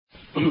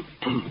إن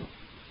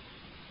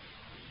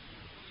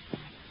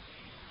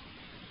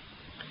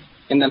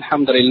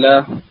الحمد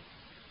لله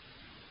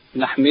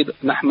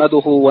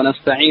نحمده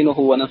ونستعينه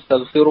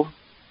ونستغفره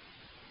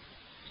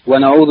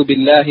ونعوذ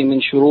بالله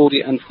من شرور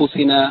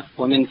أنفسنا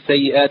ومن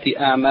سيئات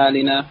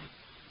أعمالنا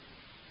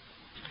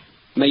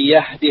من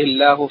يهده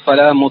الله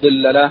فلا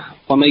مضل له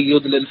ومن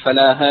يضلل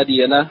فلا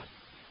هادي له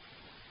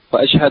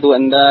وأشهد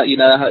أن لا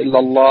إله إلا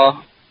الله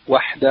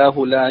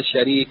وحده لا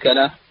شريك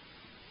له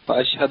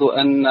وأشهد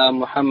أن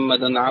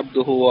محمدا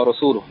عبده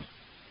ورسوله.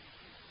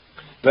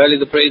 Verily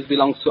the praise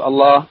belongs to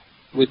Allah.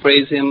 We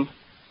praise Him,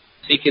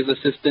 seek His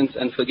assistance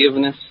and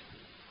forgiveness,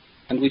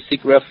 and we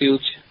seek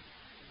refuge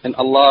in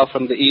Allah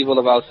from the evil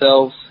of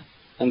ourselves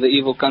and the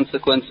evil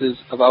consequences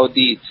of our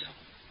deeds.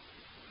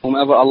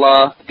 Whomever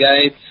Allah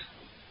guides,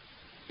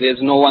 there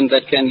is no one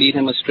that can lead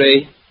him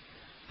astray,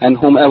 and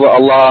whomever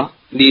Allah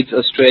leads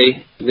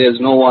astray, there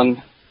is no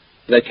one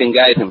that can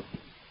guide him.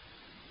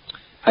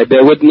 I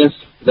bear witness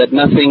that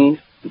nothing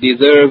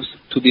deserves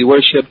to be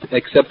worshipped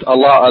except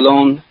Allah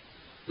alone,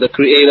 the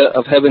Creator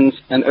of heavens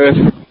and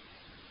earth.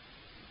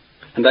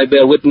 And I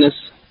bear witness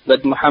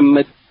that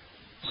Muhammad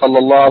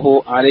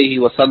sallallahu alayhi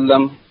wa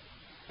sallam,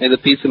 may the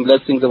peace and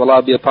blessings of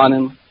Allah be upon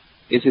him,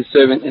 is His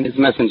servant and His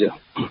messenger.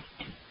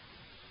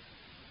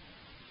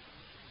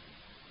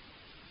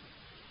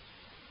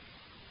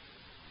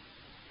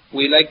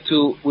 We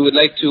would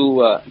like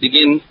to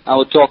begin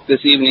our talk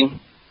this evening,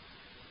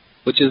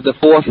 which is the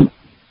fourth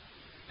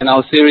in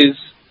our series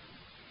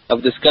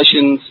of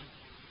discussions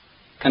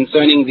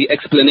concerning the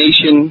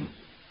explanation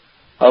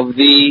of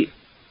the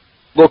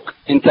book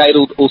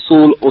entitled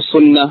Usul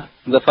Sunnah,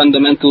 the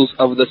Fundamentals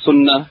of the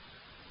Sunnah,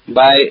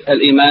 by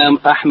Al-Imam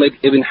Ahmad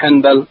ibn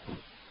Hanbal,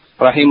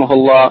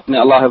 rahimahullah, may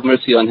Allah have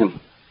mercy on him.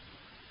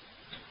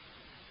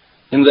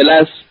 In the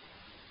last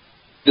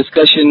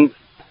discussion,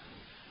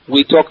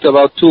 we talked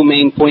about two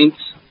main points,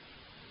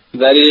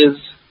 that is,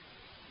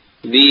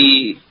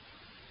 the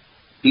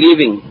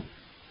leaving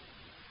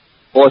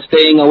or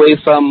staying away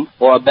from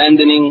or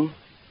abandoning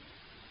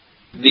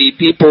the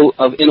people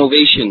of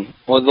innovation,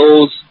 or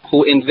those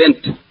who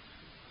invent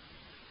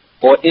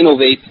or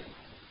innovate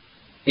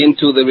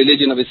into the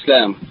religion of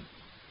Islam.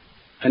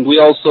 And we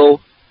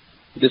also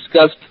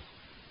discussed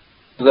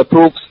the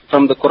proofs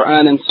from the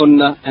Quran and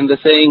Sunnah and the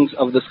sayings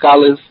of the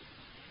scholars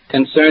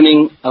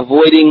concerning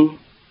avoiding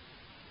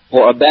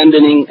or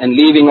abandoning and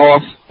leaving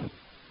off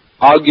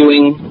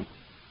arguing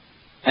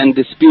and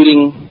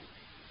disputing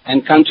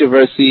and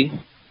controversy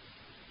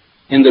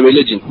in the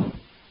religion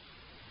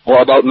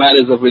or about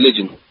matters of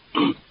religion.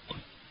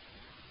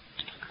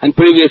 And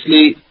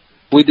previously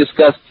we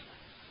discussed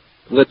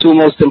the two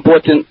most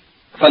important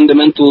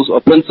fundamentals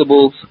or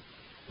principles,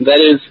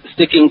 that is,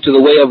 sticking to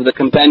the way of the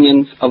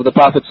companions of the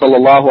Prophet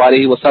sallallahu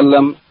alaihi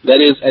wasallam,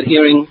 that is,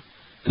 adhering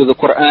to the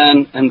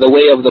Quran and the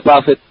way of the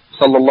Prophet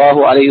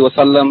sallallahu alaihi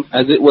wasallam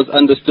as it was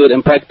understood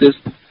and practiced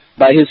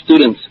by his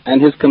students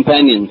and his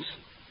companions.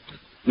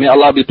 May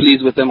Allah be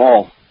pleased with them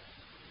all.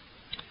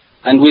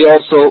 And we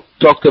also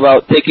talked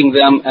about taking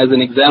them as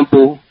an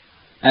example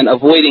and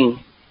avoiding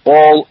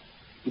all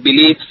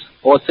beliefs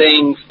or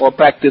sayings or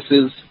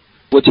practices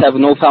which have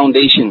no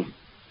foundation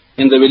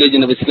in the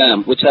religion of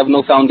Islam, which have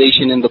no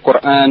foundation in the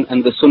Quran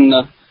and the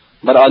Sunnah,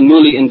 but are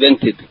newly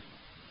invented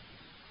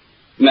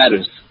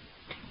matters.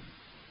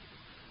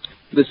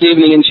 This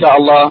evening,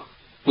 inshallah,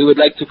 we would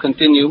like to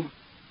continue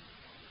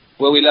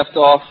where we left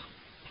off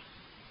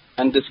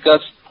and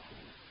discuss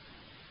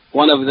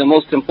one of the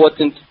most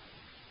important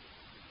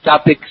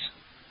topics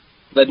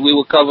that we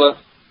will cover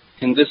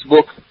in this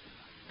book,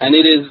 and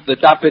it is the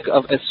topic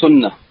of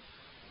As-Sunnah.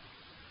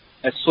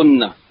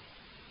 As-Sunnah.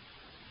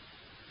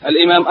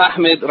 Al-Imam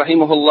Ahmad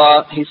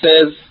rahimahullah, he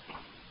says,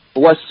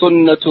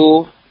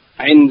 وَالسُّنَّةُ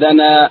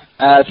عِنْدَنَا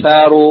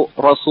آثَارُ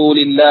رَسُولِ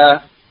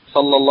اللَّهِ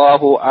صَلَّى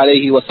اللَّهُ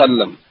عَلَيْهِ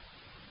وَسَلَّمَ.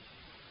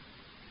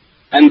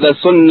 And the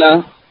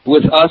Sunnah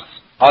with us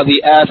are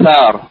the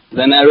athar,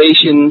 the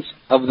narrations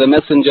of the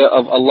Messenger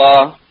of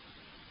Allah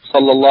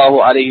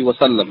sallallahu alayhi wa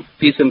sallam.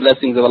 Peace and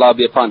blessings of Allah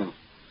be upon him.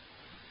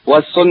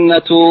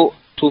 وَالسُّنَّةُ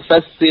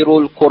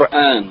تُفَسِّرُ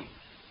الْقُرْآنِ.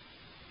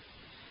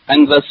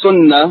 And the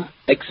Sunnah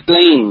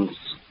explains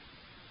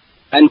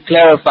and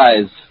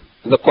clarifies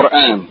the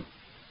Quran.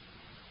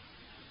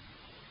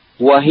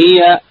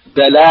 وَهِيَ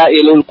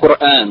دَلَائِلُ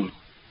الْقُرْآنِ.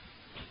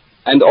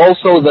 And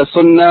also the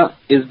Sunnah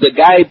is the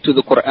guide to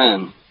the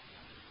Quran,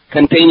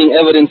 containing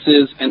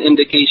evidences and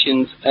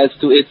indications as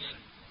to its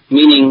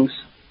meanings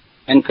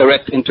and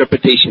correct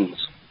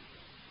interpretations.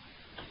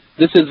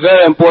 This is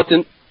very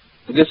important,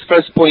 this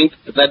first point,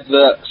 that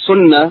the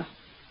Sunnah,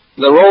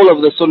 the role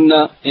of the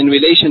Sunnah in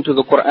relation to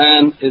the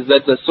Quran is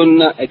that the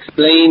Sunnah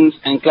explains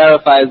and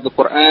clarifies the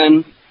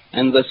Quran,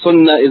 and the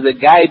Sunnah is a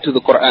guide to the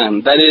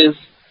Quran, that is,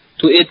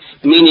 to its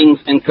meanings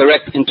and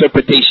correct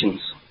interpretations.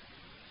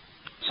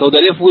 So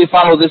that if we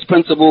follow this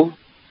principle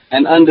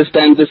and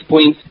understand this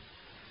point,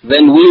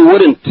 then we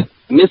wouldn't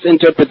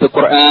misinterpret the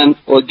Quran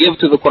or give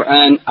to the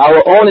Quran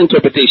our own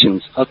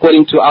interpretations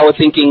according to our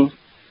thinking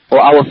or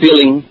our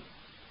feeling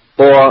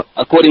or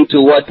according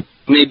to what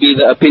may be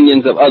the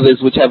opinions of others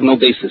which have no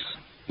basis.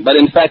 But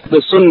in fact,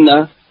 the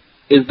Sunnah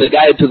is the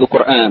guide to the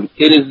Quran.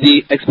 It is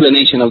the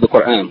explanation of the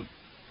Quran.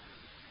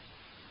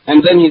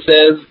 And then he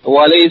says,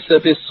 وَلَيْسَ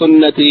فِي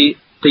السُّنَّةِ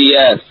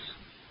قِيَاسٌ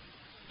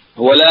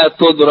وَلَا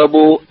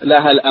تُضْرَبُ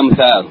لَهَا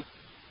الْأَمْثَالُ.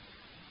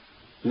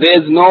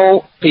 There is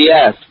no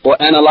qiyas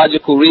or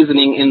analogical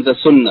reasoning in the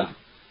Sunnah.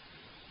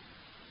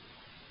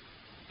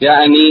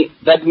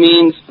 That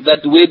means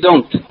that we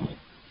don't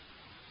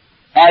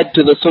add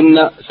to the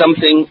Sunnah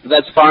something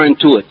that's foreign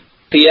to it.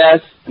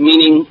 Qiyas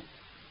meaning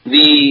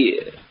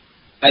the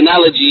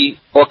analogy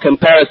or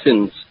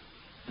comparisons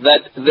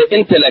that the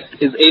intellect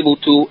is able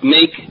to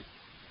make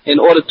in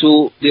order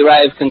to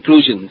derive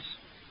conclusions.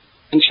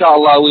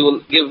 Inshallah, we will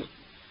give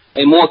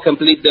a more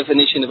complete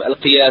definition of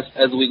al-qiyas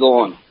as we go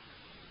on.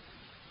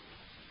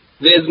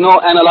 There is no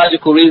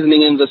analogical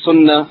reasoning in the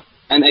Sunnah,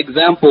 and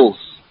examples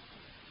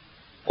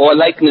or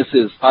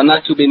likenesses are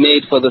not to be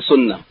made for the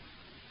Sunnah.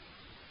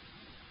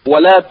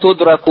 وَلَا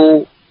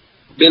تُدْرَكُ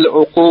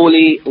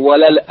بِالْعُقُولِ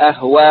وَلَا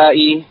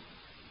الْأَهْوَاءِ.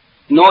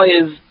 Nor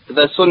is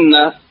the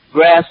Sunnah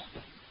grasped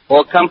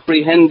or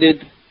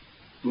comprehended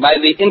by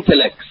the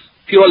intellects,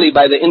 purely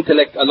by the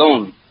intellect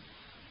alone.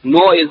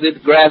 Nor is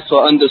it grasped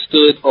or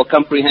understood or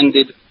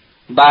comprehended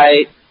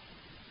by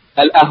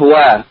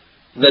al-ahwa,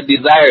 the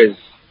desires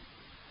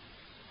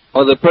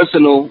or the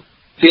personal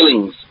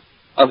feelings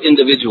of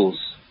individuals.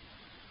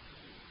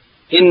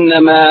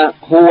 إِنَّمَا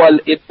هُوَ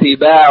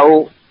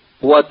الْإِتِّبَاعُ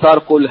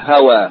وَتَرْكُ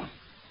الْهَوَى.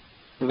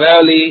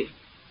 Verily,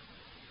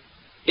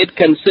 it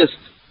consists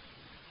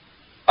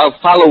of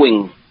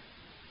following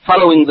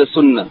the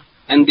Sunnah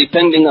and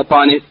depending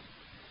upon it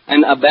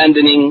and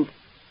abandoning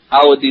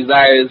our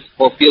desires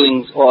or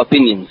feelings or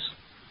opinions.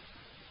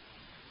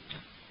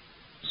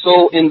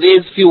 So in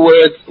these few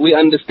words we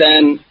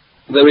understand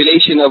the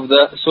relation of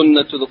the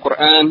Sunnah to the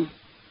Quran,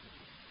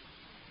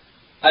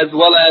 as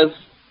well as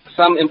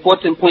some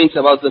important points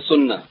about the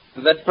Sunnah.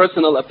 That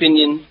personal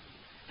opinion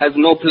has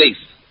no place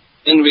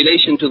in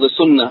relation to the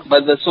Sunnah,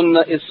 but the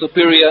Sunnah is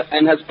superior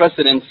and has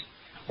precedence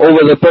over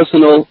the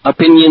personal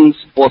opinions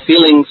or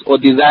feelings or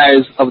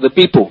desires of the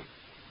people.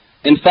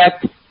 In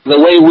fact, the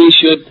way we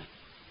should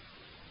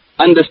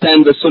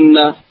understand the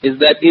Sunnah is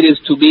that it is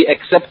to be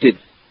accepted.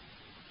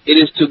 It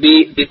is to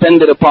be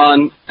depended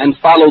upon and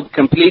followed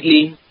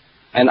completely,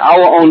 and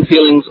our own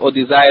feelings or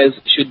desires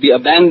should be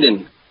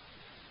abandoned,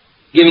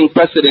 giving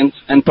precedence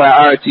and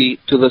priority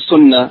to the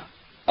Sunnah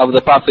of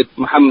the Prophet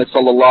Muhammad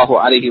sallallahu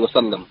alaihi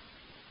wasallam.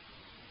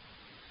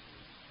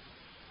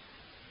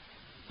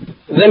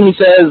 Then he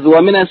says,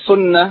 وَمِنَ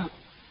السُنَّةِ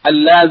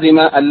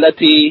اللَّازِمَةِ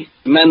الَّتِي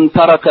مَنْ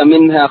تَرَكَ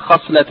مِنْهَا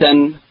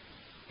خَصْلَةً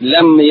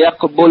لَمْ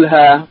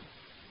يَقْبَلْهَا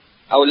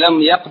أو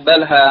لم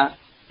يقبلها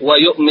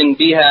ويؤمن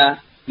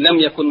بها لم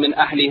يكن من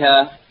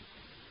أهلها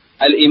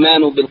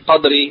الإيمان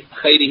بالقدر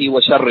خيره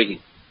وشره.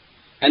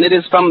 And it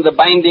is from the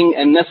binding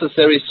and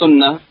necessary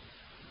Sunnah,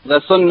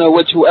 the Sunnah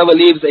which whoever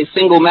leaves a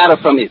single matter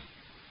from it,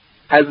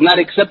 has not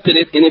accepted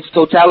it in its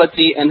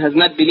totality and has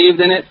not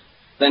believed in it,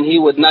 then he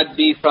would not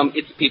be from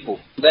its people.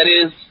 That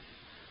is,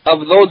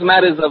 of those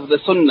matters of the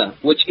Sunnah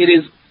which it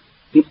is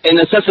a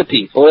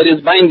necessity or it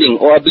is binding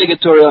or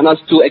obligatory on us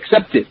to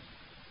accept it,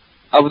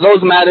 of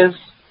those matters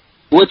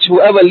which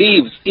whoever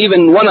leaves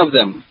even one of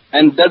them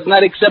and does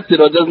not accept it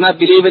or does not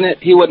believe in it,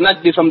 he would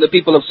not be from the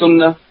people of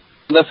Sunnah.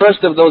 The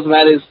first of those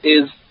matters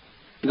is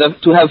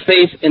to have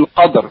faith in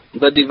Qadr,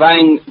 the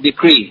divine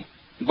decree,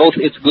 both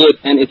its good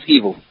and its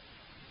evil.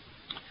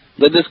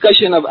 The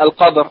discussion of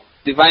Al-Qadr,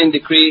 divine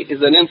decree, is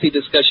a lengthy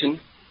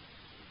discussion.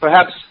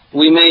 Perhaps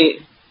we may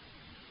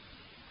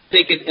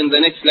take it in the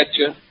next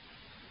lecture,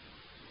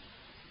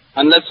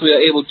 unless we are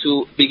able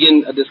to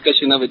begin a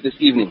discussion of it this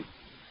evening.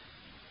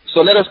 So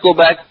let us go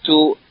back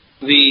to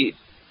the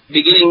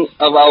beginning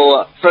of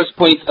our first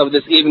point of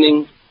this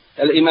evening.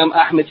 Imam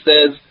Ahmed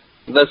says,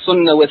 the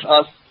Sunnah with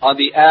us are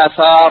the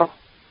athar,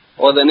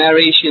 or the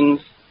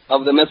narrations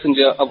of the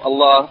Messenger of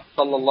Allah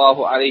sallallahu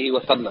alaihi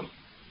wasallam.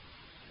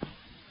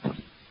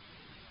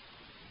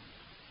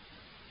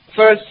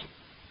 First,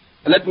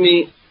 let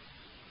me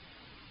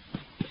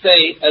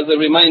say as a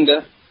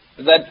reminder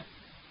that,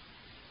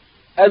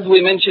 as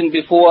we mentioned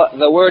before,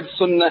 the word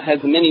Sunnah has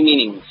many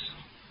meanings.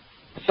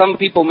 Some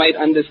people might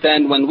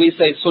understand when we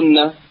say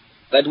Sunnah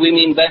that we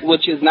mean that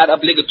which is not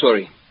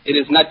obligatory. It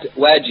is not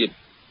wajib.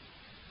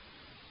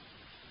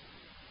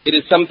 It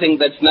is something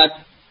that's not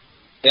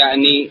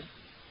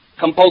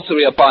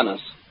compulsory upon us.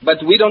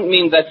 But we don't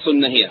mean that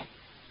Sunnah here.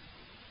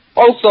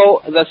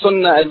 Also, the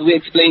Sunnah, as we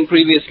explained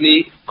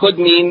previously, could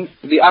mean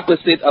the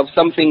opposite of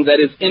something that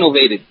is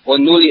innovated or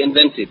newly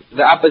invented,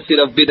 the opposite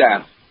of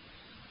bid'ah.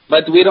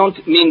 But we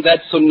don't mean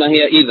that Sunnah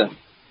here either.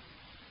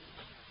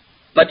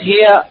 But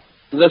here,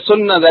 the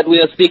Sunnah that we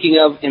are speaking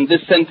of in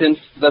this sentence,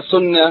 the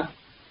Sunnah,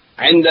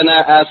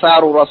 عندنا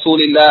آثار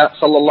رسول الله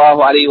صلى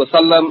الله عليه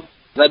وسلم,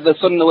 that the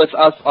Sunnah with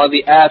us are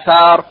the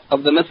athar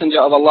of the Messenger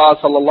of Allah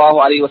صلى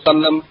الله عليه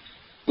وسلم.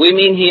 We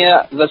mean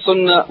here the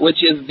Sunnah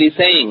which is the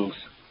sayings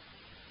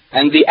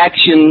and the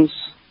actions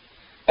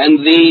and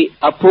the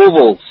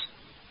approvals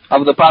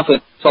of the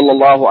Prophet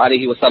sallallahu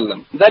alaihi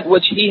wasallam. That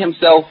which he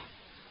himself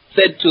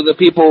said to the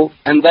people,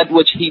 and that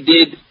which he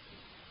did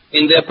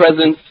in their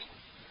presence,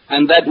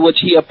 and that which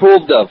he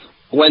approved of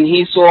when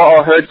he saw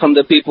or heard from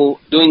the people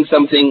doing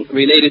something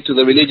related to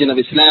the religion of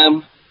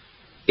Islam.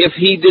 If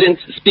he didn't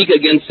speak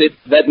against it,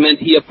 that meant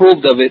he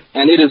approved of it,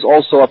 and it is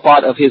also a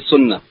part of his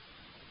sunnah.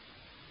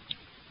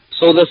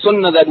 So the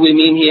sunnah that we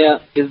mean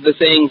here is the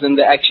sayings and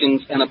the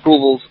actions and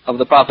approvals of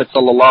the Prophet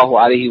sallallahu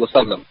alaihi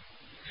wasallam.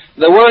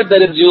 The word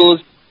that is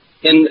used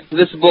in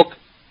this book,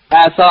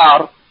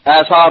 Athar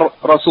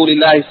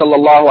Rasulullah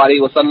sallallahu alaihi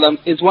wasallam,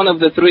 is one of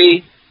the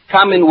three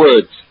common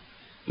words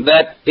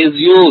that is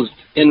used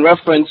in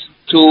reference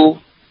to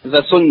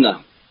the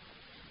sunnah.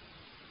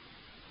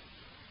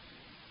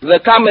 The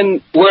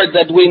common word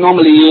that we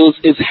normally use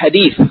is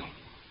hadith,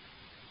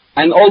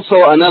 and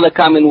also another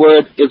common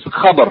word is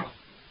khabar,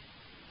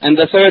 and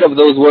the third of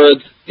those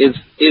words is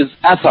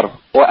athar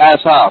or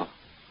athar.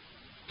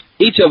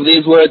 Each of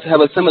these words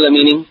have a similar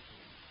meaning,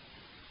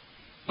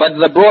 but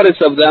the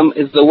broadest of them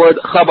is the word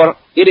khabar.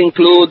 It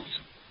includes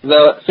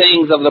the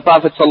sayings of the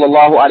Prophet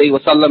sallallahu alaihi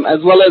wasallam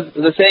as well as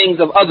the sayings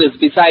of others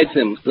besides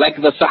him, like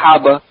the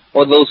Sahaba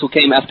or those who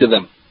came after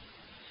them.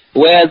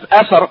 Whereas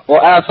athar or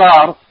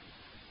athar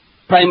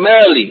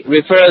primarily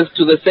refers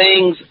to the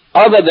sayings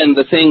other than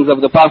the sayings of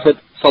the Prophet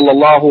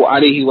sallallahu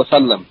alaihi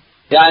wasallam,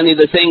 yani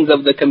the sayings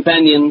of the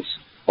companions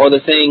or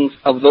the sayings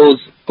of those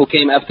who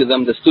came after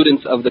them, the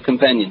students of the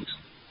companions.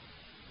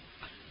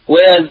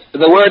 Whereas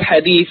the word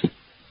hadith,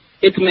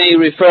 it may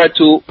refer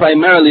to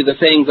primarily the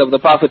sayings of the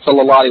Prophet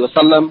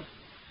ﷺ,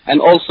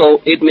 and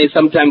also it may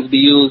sometimes be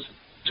used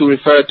to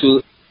refer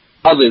to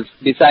others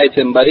besides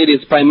him, but it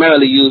is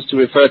primarily used to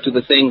refer to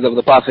the sayings of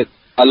the Prophet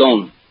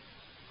alone.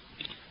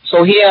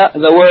 So here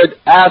the word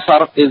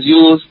athar is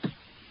used,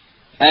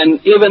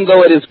 and even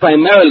though it is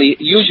primarily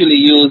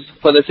usually used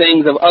for the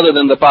sayings of other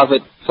than the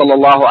Prophet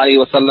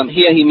ﷺ,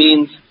 here he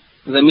means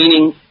the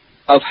meaning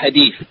of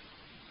hadith.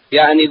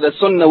 Yani the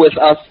sunnah with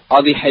us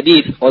are the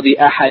hadith or the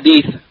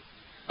ahadith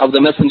of the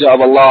Messenger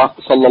of Allah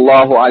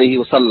sallallahu alaihi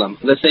wasallam,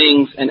 the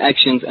sayings and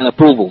actions and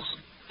approvals.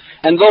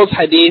 And those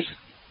hadith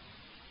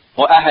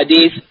or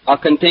ahadith are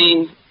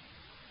contained,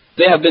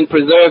 they have been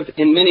preserved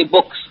in many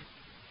books,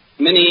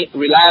 many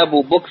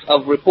reliable books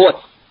of reports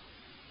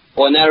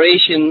or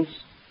narrations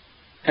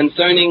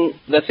concerning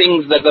the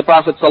things that the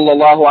Prophet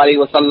sallallahu alaihi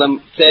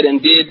wasallam said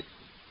and did,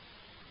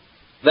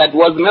 that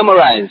was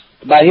memorized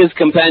by his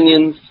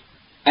companions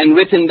and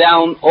written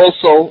down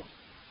also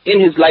in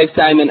his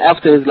lifetime and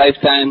after his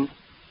lifetime.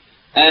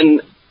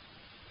 And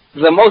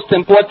the most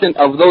important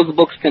of those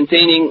books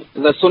containing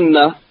the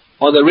sunnah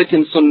or the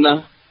written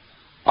sunnah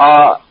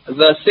are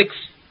the 6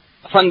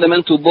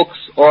 fundamental books,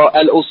 or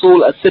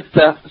al-usul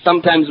as-sitta,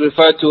 sometimes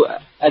referred to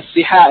as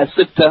siha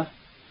as-sitta,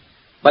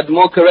 but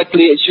more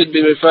correctly it should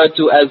be referred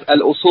to as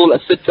al-usul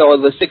as-sitta, or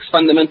the 6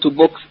 fundamental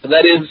books.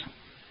 That is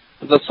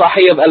the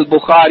Sahih of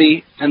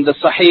al-Bukhari and the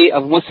Sahih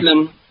of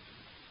Muslim,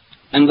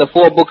 and the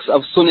 4 books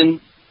of Sunan,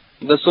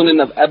 the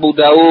Sunan of Abu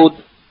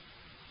Dawood,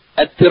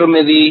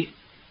 At-Tirmidhi,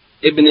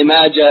 Ibn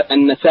Majah,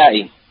 and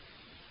Nasa'i.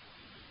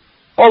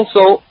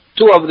 Also,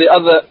 2 of the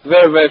other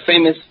very, very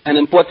famous and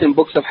important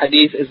books of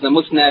hadith is the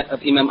Musnad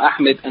of Imam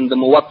Ahmed and the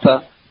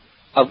Muwatta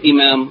of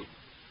Imam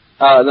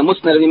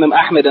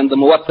Ahmed and the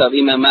Muwatta of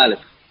Imam Malik.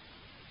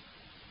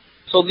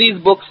 So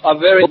these books are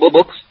very good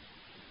books,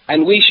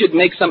 and we should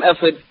make some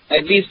effort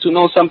at least to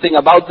know something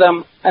about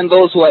them, and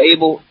those who are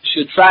able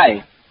should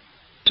try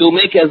to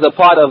make as a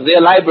part of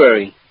their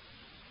library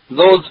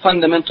those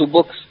fundamental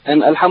books.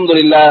 And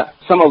alhamdulillah,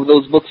 some of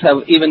those books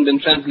have even been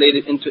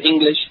translated into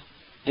English,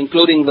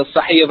 including the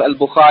Sahih of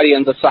al-Bukhari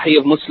and the Sahih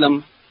of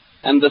Muslim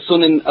and the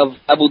Sunan of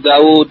Abu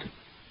Dawood,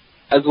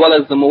 as well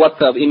as the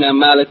Muwatta of Imam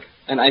Malik,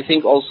 and I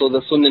think also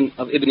the Sunan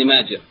of Ibn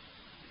Majah.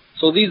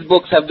 So these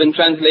books have been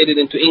translated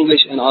into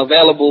English and are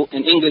available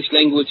in English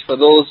language for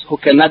those who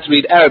cannot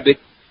read Arabic,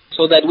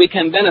 so that we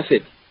can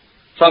benefit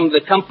from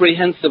the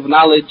comprehensive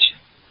knowledge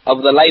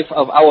of the life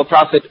of our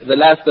Prophet, the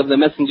last of the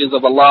messengers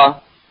of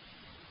Allah,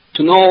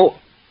 to know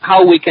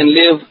how we can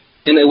live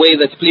in a way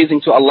that's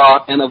pleasing to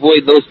Allah and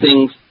avoid those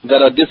things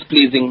that are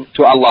displeasing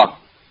to Allah.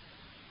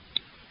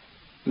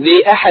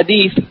 The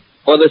ahadith,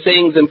 or the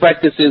sayings and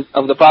practices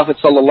of the Prophet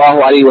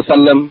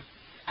ﷺ,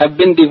 have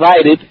been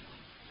divided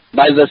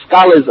by the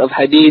scholars of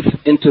hadith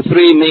into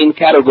 3 main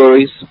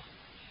categories,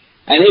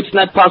 and it's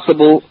not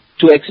possible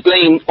to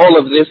explain all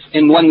of this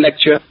in one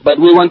lecture, but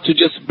we want to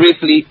just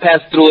briefly pass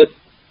through it,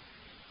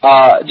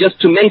 just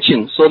to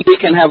mention so we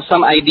can have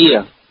some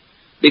idea.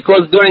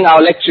 Because during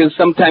our lectures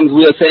sometimes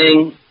we are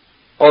saying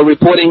or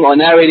reporting or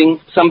narrating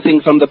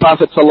something from the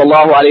Prophet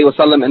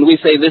ﷺ, and we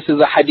say this is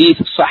a hadith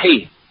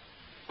sahih,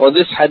 or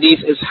this hadith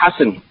is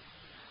hasan,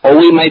 or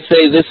we might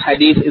say this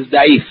hadith is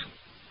da'if.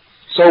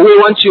 So we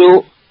want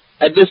you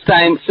at this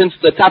time, since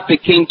the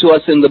topic came to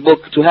us in the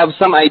book, to have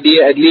some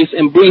idea, at least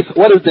in brief,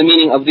 what is the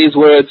meaning of these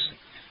words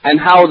and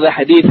how the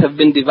hadith have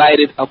been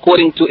divided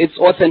according to its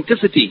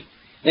authenticity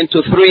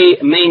into 3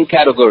 main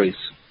categories.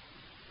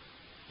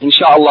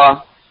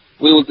 Inshallah,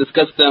 we will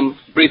discuss them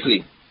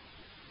briefly.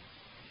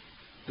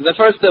 The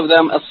first of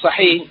them,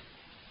 as-sahih,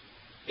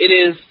 it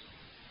is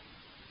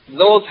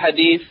those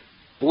hadith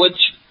which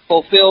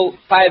fulfill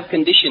 5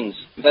 conditions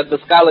that the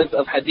scholars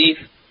of hadith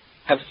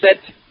have set,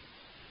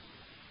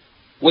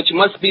 which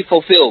must be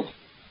fulfilled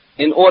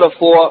in order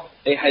for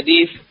a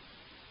hadith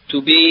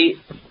to be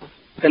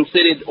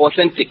considered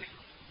authentic.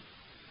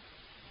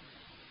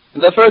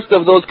 The first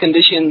of those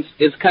conditions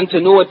is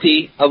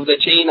continuity of the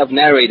chain of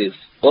narrators,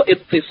 or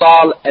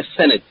ittisal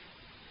as-sanad.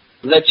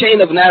 The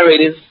chain of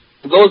narrators,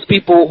 those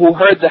people who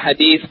heard the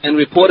hadith and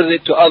reported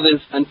it to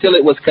others until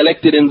it was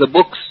collected in the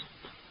books,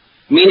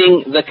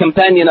 meaning the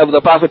companion of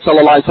the Prophet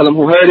ﷺ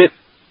who heard it,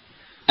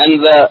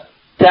 and the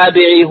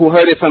tabi'i who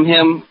heard it from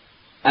him,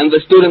 and the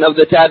student of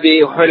the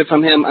tabi'i who heard it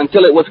from him,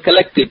 until it was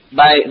collected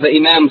by the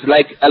imams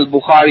like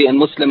Al-Bukhari and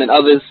Muslim and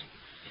others.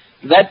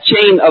 That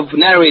chain of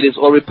narrators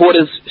or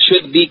reporters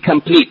should be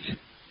complete.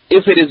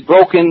 If it is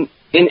broken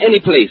in any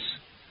place,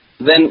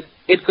 then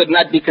it could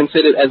not be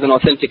considered as an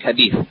authentic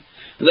hadith.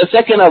 The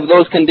second of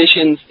those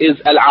conditions is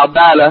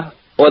al-adala,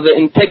 or the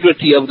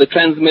integrity of the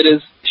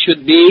transmitters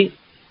should be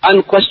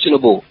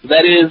unquestionable.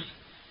 That is,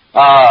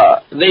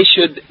 they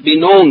should be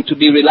known to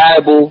be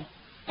reliable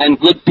and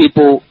good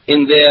people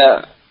in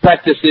their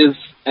practices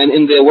and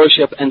in their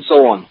worship and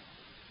so on.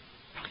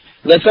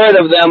 The third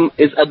of them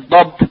is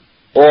ad-dabt,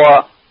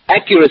 or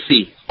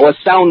accuracy or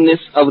soundness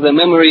of the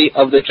memory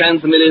of the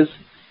transmitters.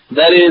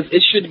 That is,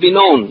 it should be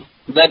known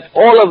that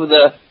all of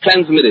the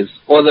transmitters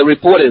or the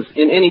reporters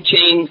in any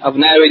chain of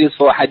narrators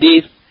for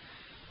hadith,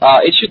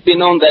 it should be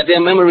known that their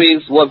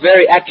memories were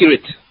very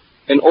accurate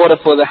in order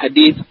for the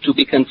hadith to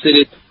be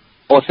considered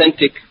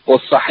authentic or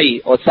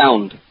sahih or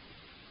sound.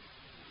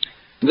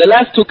 The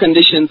last 2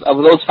 conditions of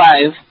those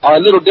 5 are a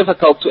little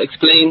difficult to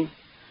explain,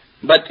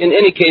 but in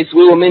any case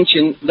we will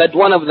mention that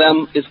one of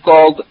them is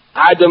called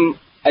adam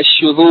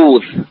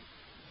ash-shudhuz,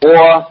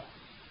 or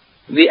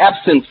the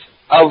absence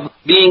of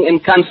being in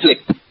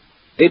conflict.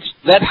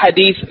 That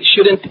hadith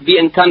shouldn't be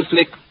in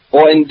conflict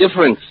or in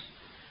difference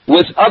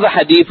with other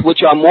hadith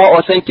which are more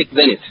authentic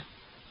than it.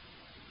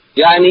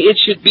 Yani it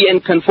should be in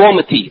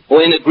conformity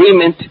or in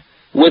agreement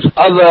with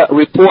other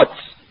reports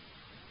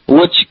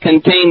which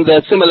contain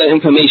the similar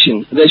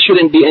information. There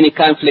shouldn't be any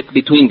conflict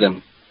between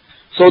them.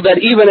 So that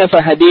even if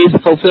a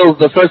hadith fulfills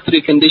the first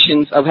 3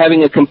 conditions of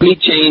having a complete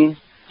chain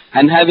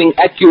and having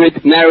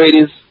accurate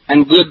narrators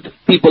and good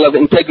people of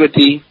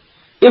integrity,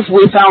 if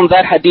we found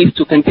that hadith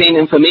to contain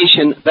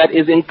information that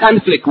is in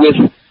conflict with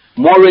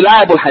more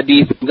reliable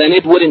hadith, then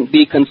it wouldn't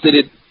be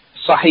considered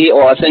sahih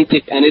or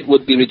authentic and it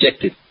would be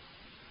rejected.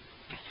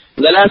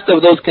 The last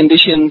of those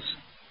conditions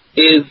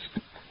is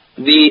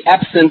the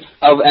absence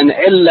of an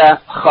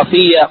illa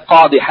khafiyya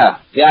qadiha.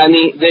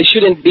 Yani there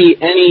shouldn't be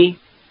any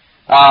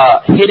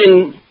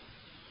hidden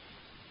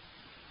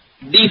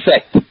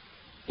defect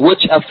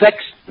which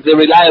affects the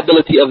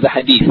reliability of the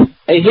hadith.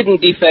 A hidden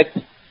defect,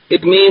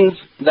 it means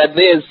that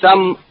there is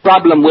some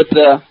problem with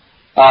the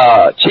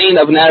chain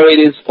of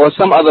narrators or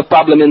some other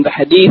problem in the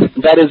hadith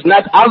that is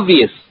not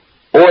obvious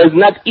or is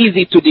not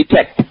easy to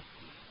detect.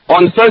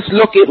 On first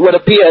look it would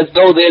appear as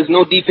though there is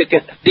no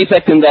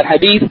defect in that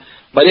hadith,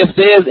 but if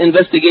there is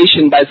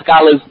investigation by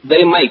scholars,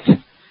 they might,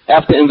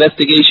 after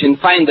investigation,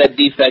 find that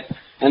defect.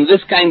 And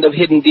this kind of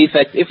hidden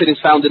defect, if it is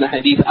found in a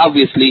hadith,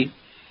 obviously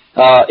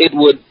it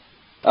would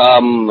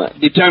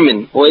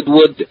determine, or it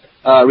would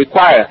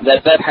require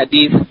that that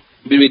hadith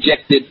be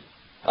rejected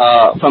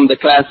from the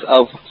class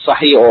of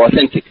sahih or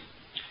authentic.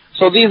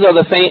 So these are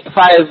the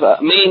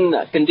 5 main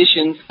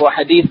conditions for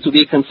hadith to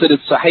be considered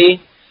sahih.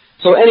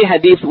 So any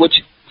hadith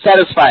which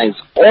satisfies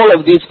all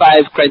of these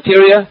 5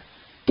 criteria,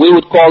 we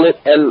would call it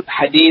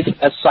al-hadith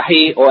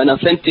as-sahih, or an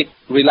authentic,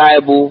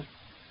 reliable,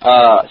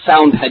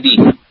 sound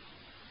hadith.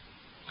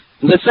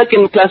 The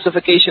second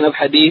classification of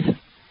hadith,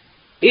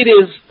 it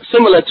is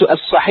similar to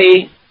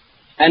as-sahih,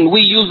 and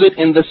we use it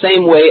in the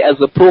same way as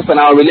the proof in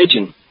our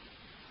religion.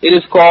 It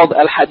is called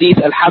al-hadith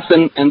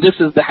al-hasan, and this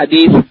is the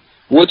hadith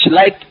which,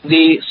 like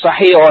the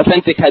sahih or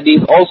authentic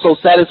hadith, also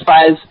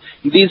satisfies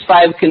these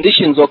 5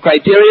 conditions or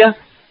criteria,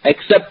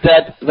 except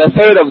that the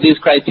third of these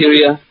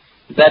criteria,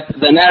 that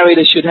the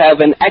narrator should have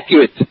an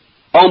accurate,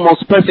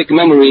 almost perfect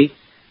memory,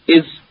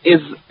 is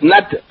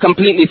not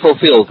completely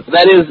fulfilled.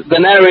 That is, the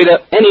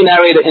narrator, any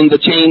narrator in the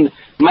chain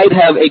might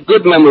have a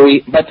good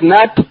memory, but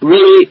not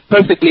really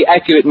perfectly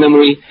accurate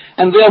memory,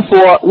 and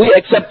therefore we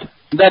accept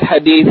that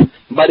hadith,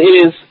 but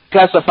it is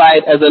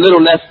classified as a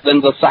little less than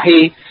the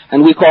sahih,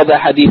 and we call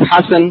that hadith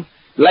hasan.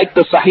 Like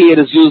the sahih, it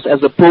is used as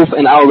a proof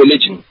in our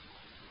religion.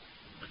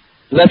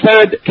 The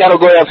third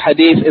category of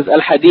hadith is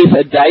al-hadith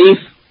al-da'if,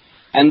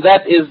 and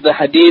that is the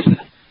hadith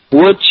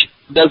which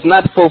does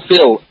not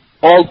fulfill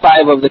all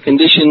 5 of the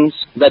conditions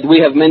that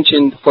we have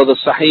mentioned for the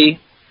sahih.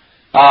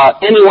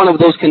 Any one of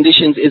those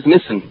conditions is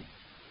missing.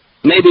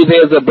 Maybe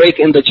there is a break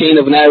in the chain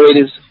of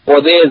narrators, or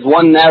there is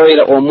one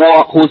narrator or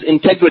more whose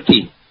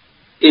integrity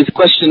is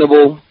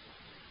questionable,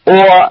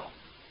 or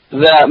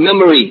the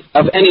memory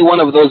of any one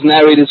of those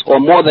narrators or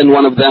more than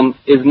one of them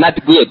is not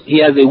good. He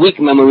has a weak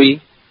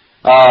memory,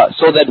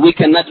 so that we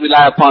cannot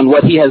rely upon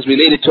what he has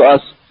related to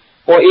us,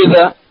 or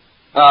either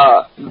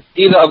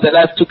either of the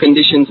last two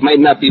conditions might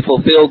not be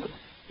fulfilled.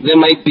 There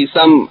might be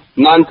some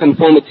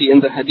non-conformity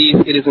in the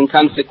hadith. It is in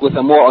conflict with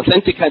a more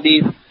authentic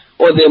hadith,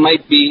 or there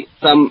might be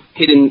some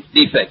hidden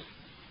defect.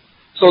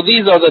 So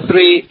these are the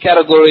three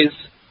categories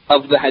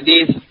of the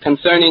hadith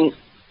concerning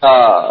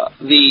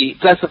the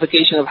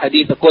classification of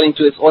hadith according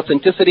to its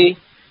authenticity.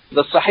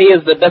 The Sahih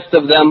is the best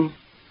of them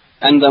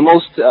and the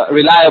most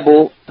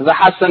reliable. The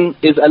Hasan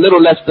is a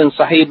little less than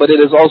Sahih, but it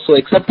is also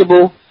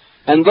acceptable.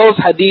 And those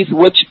hadith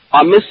which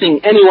are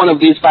missing any one of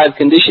these five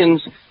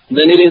conditions,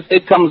 then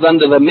it comes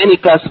under the many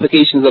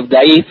classifications of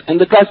da'if, and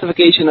the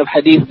classification of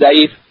hadith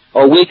da'if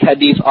or weak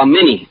hadith are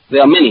many.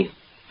 There are many.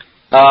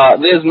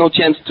 There's no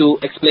chance to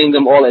explain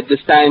them all at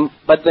this time,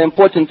 but the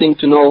important thing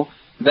to know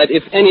that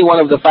if any one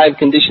of the five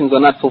conditions are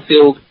not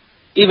fulfilled,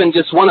 even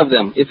just one of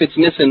them, if it's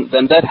missing,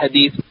 then that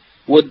hadith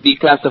would be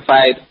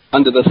classified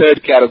under the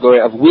third category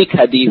of weak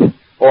hadith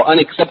or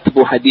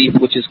unacceptable hadith,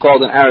 which is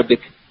called in Arabic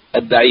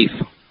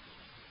ad-da'if.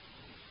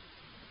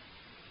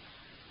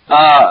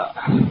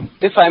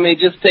 If I may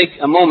just take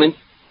a moment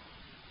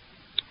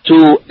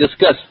to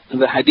discuss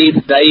the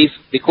hadith da'if,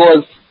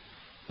 because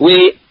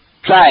we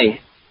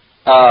try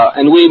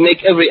and we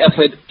make every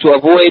effort to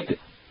avoid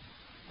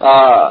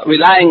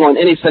relying on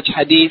any such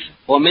hadith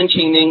or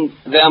mentioning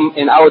them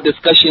in our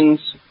discussions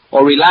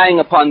or relying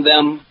upon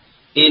them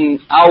in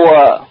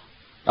our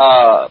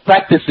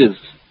practices,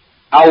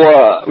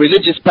 our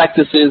religious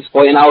practices,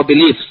 or in our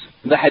beliefs.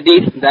 The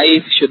hadith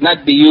da'if should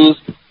not be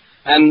used,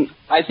 and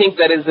I think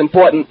that it's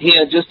important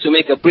here just to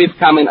make a brief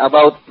comment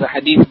about the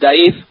hadith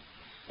da'if,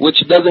 which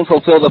doesn't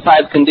fulfill the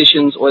five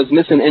conditions or is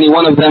missing any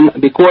one of them,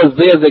 because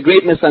there's a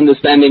great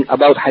misunderstanding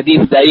about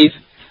hadith da'if,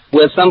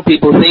 where some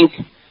people think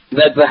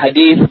that the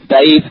hadith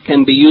da'if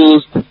can be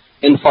used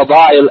in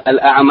fada'il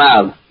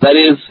al-a'mal. That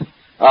is,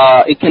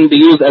 it can be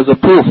used as a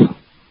proof,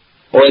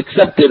 or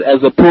accepted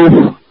as a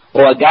proof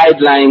or a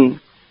guideline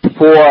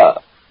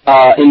for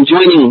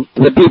enjoining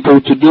the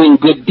people to doing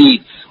good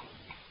deeds.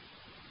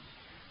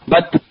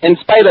 But in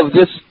spite of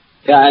this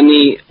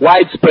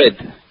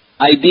widespread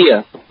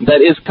idea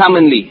that is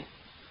commonly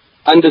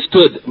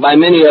understood by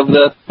many of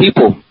the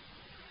people,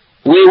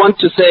 we want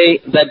to say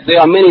that there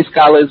are many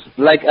scholars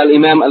like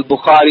Al-Imam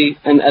Al-Bukhari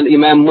and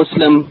Al-Imam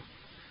Muslim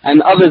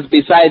and others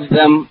besides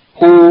them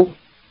who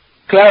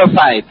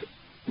clarified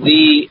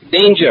the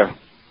danger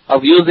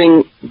of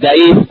using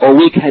da'if or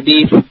weak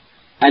hadith,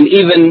 and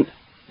even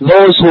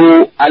those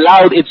who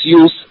allowed its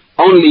use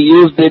only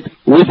used it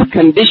with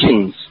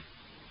conditions.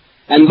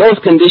 And those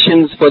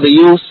conditions for the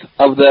use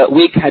of the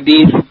weak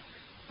hadith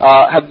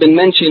have been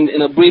mentioned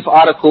in a brief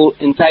article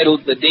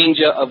entitled The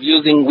Danger of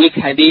Using Weak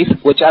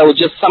Hadith, which I will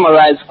just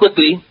summarize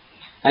quickly,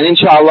 and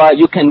inshallah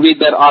you can read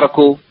that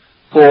article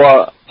for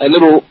a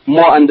little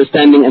more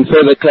understanding and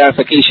further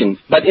clarification.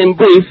 But in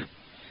brief,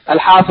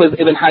 Al-Hafiz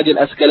Ibn Hajar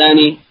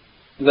Al-Asqalani,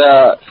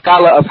 the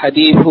scholar of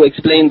hadith who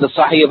explained the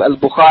Sahih of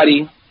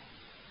Al-Bukhari,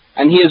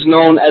 and he is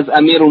known as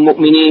Amir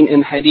al-Mu'mineen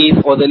in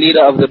hadith, or the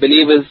leader of the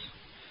believers,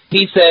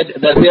 he said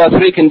that there are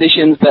three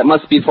conditions that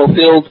must be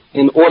fulfilled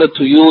in order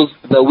to use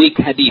the weak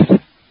hadith.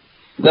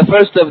 The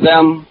first of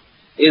them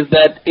is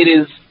that it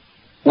is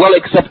well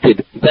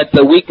accepted that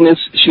the weakness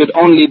should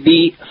only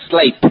be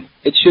slight.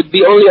 It should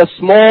be only a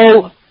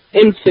small,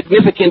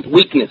 insignificant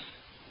weakness.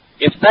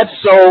 If that's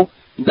so,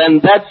 then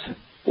that's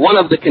one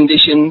of the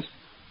conditions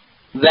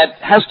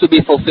that has to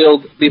be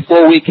fulfilled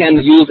before we can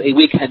use a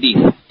weak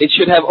hadith. It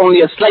should have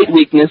only a slight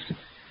weakness.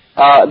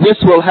 This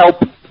will help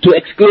to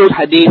exclude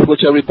hadith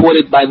which are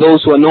reported by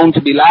those who are known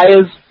to be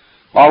liars,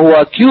 or who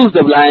are accused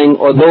of lying,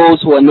 or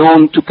those who are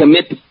known to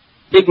commit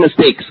big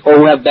mistakes or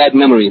who have bad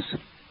memories.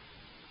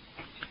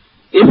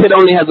 If it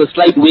only has a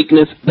slight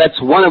weakness,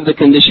 that's one of the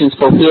conditions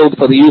fulfilled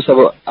for the use of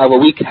a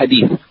weak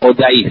hadith or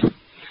da'if.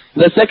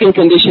 The second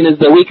condition is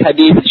the weak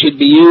hadith should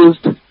be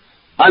used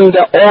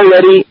under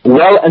already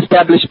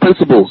well-established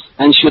principles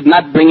and should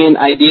not bring in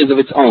ideas of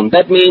its own.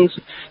 That means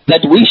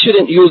that we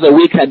shouldn't use a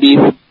weak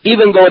hadith,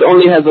 even though it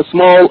only has a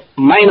small,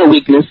 minor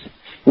weakness.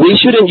 We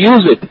shouldn't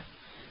use it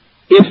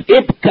if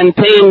it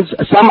contains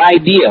some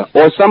idea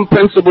or some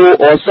principle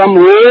or some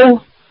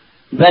rule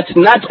that's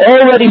not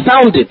already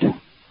founded,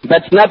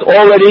 that's not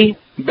already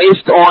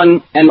based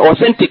on an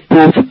authentic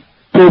proof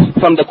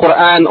from the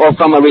Quran or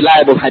from a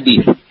reliable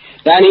hadith.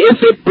 And if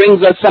it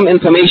brings us some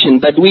information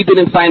that we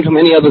didn't find from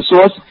any other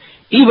source,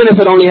 even if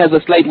it only has a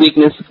slight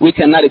weakness, we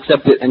cannot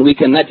accept it and we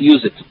cannot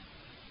use it.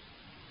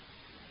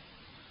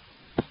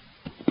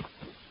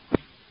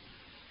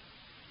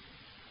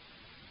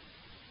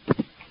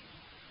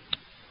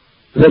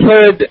 The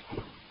third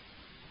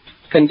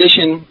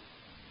condition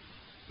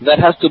that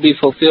has to be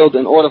fulfilled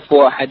in order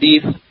for a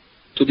hadith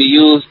to be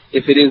used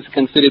if it is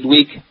considered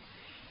weak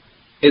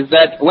is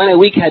that when a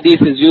weak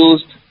hadith is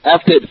used,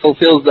 after it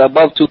fulfills the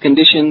above two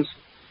conditions,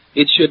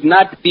 it should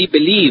not be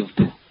believed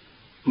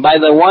by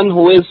the one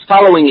who is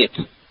following it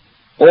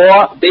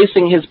or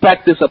basing his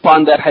practice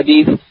upon that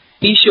hadith.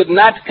 He should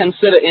not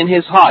consider in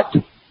his heart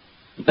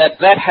that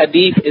that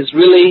hadith is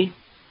really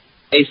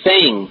a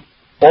saying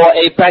or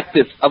a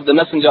practice of the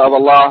Messenger of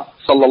Allah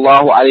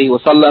sallallahu alaihi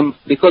wasallam,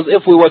 because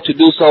if we were to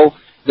do so,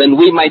 then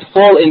we might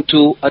fall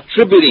into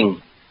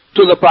attributing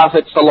to the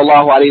Prophet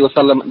sallallahu alaihi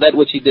wasallam that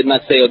which he did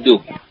not say or do.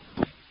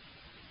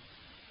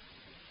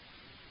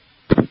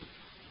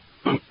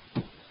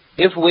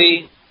 If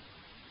we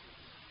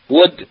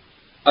would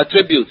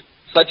attribute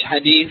such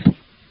hadith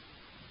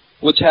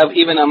which have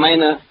even a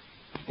minor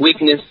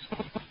weakness,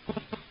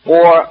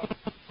 or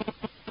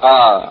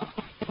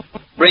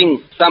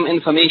bring some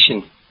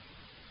information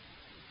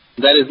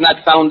that is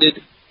not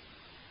founded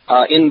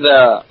in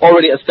the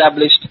already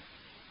established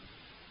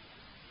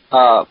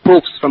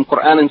proofs from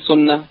Quran and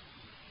Sunnah,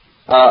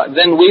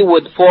 then we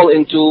would fall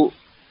into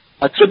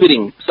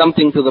attributing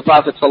something to the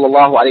Prophet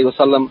sallallahu alaihi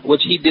wasallam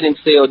which he didn't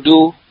say or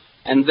do,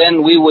 and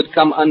then we would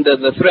come under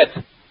the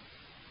threat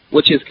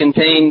which is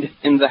contained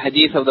in the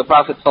hadith of the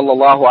Prophet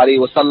sallallahu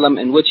alaihi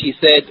wasallam, in which he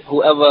said,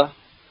 whoever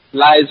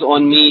lies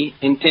on me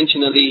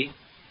intentionally,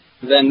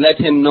 then let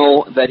him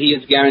know that he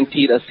is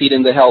guaranteed a seat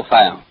in the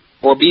hellfire,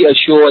 or be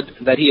assured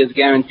that he is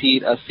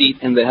guaranteed a seat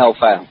in the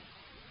hellfire.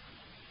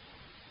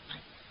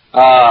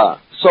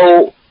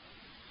 So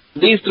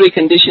these three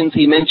conditions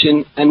he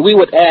mentioned, and we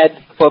would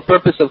add, for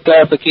purpose of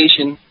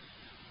clarification,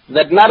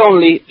 that not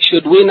only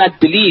should we not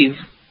believe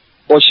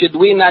or should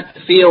we not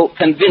feel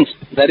convinced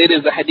that it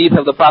is the hadith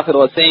of the Prophet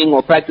or saying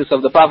or practice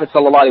of the Prophet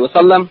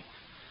ﷺ,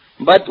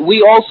 but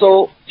we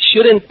also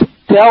shouldn't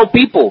tell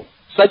people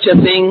such a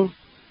thing,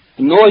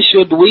 nor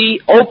should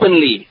we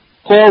openly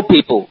call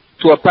people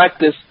to a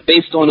practice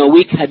based on a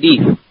weak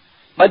hadith.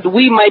 But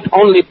we might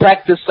only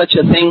practice such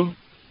a thing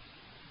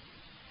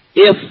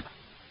if,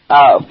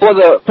 for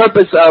the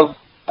purpose of,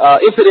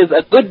 if it is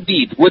a good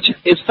deed which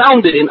is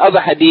founded in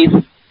other hadith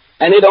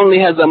and it only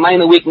has a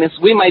minor weakness,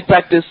 we might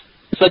practice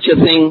such a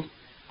thing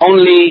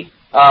only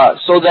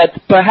so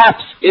that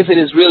perhaps if it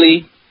is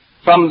really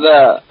from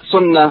the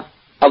Sunnah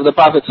of the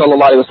Prophet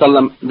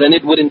ﷺ, then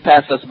it wouldn't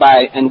pass us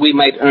by and we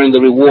might earn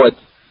the reward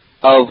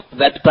of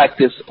that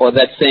practice or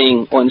that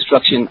saying or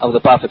instruction of the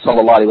Prophet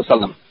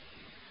ﷺ.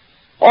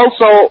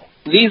 Also,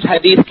 these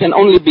hadith can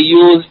only be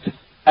used,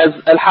 as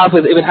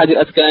Al-Hafiz Ibn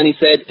Hajar Asqalani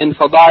said, in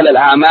Fada'il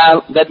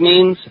al-A'mal, that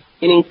means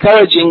in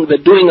encouraging the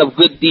doing of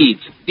good deeds.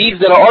 Deeds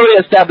that are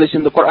already established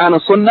in the Quran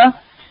or Sunnah,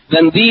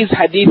 then these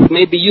hadith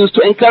may be used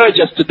to encourage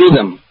us to do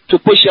them, to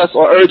push us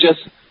or urge us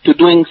to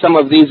doing some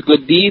of these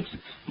good deeds,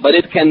 but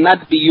it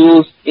cannot be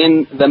used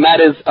in the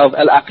matters of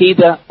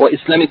al-aqidah or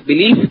Islamic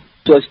belief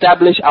to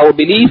establish our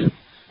belief,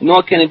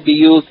 nor can it be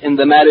used in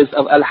the matters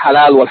of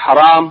al-halal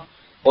wal-haram,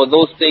 or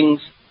those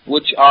things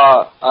which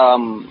are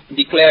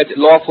declared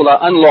lawful or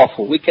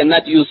unlawful. We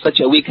cannot use such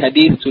a weak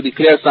hadith to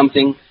declare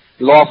something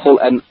lawful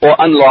or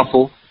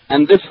unlawful.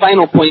 And this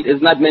final point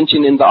is not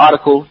mentioned in the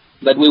article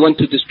that we want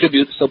to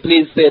distribute, so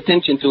please pay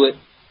attention to it,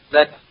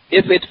 that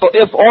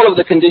if all of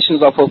the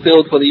conditions are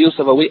fulfilled for the use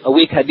of a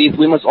weak hadith,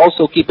 we must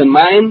also keep in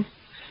mind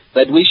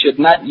that we should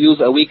not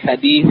use a weak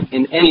hadith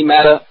in any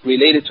matter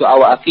related to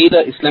our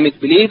aqidah, Islamic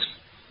beliefs,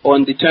 or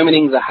in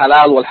determining the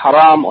halal wal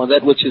haram, or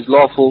that which is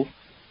lawful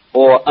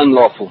or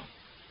unlawful.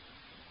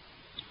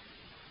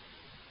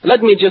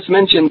 Let me just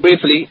mention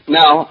briefly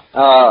now,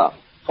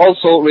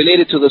 also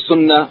related to the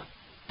Sunnah,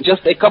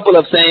 just a couple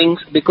of sayings,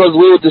 because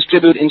we will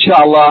distribute,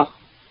 inshallah,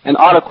 an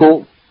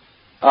article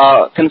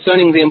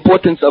concerning the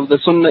importance of the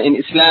Sunnah in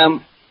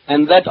Islam,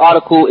 and that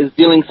article is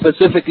dealing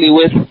specifically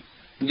with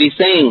the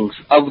sayings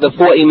of the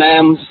four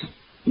Imams,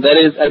 that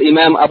is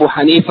Al-Imam Abu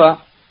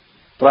Hanifa,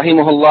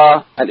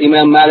 rahimahullah,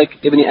 Al-Imam Malik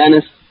ibn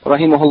Anas,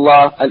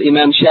 rahimahullah,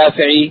 Al-Imam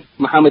Shafi'i,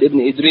 Muhammad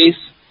ibn Idris,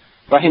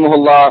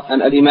 rahimahullah,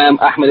 and Al-Imam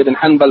Ahmad ibn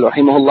Hanbal,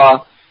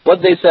 rahimahullah,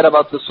 what they said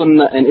about the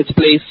Sunnah and its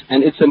place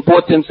and its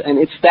importance and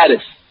its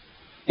status.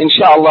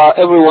 Inshallah,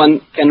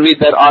 everyone can read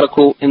that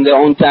article in their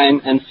own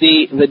time and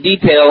see the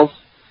details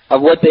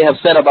of what they have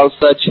said about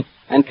such,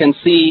 and can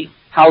see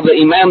how the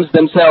Imams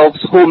themselves,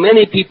 who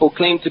many people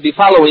claim to be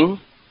following,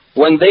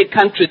 when they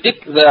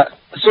contradict the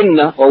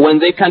Sunnah or when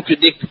they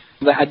contradict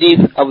the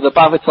hadith of the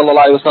Prophet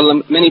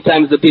ﷺ, many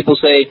times the people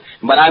say,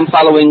 but I'm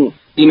following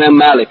Imam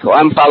Malik, or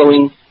I'm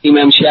following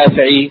Imam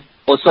Shafi'i,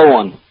 or so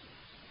on.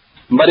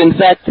 But in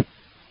fact,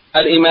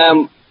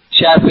 Al-Imam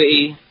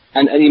Shafi'i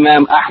and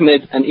Imam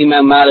Ahmed and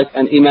Imam Malik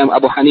and Imam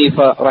Abu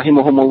Hanifa,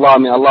 rahimahumullah,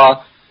 may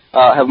Allah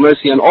have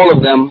mercy on all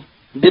of them,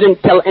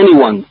 didn't tell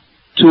anyone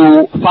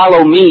to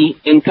follow me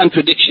in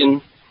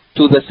contradiction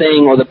to the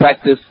saying or the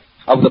practice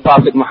of the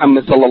Prophet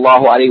Muhammad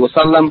sallallahu alaihi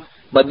wasallam,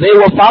 but they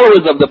were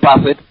followers of the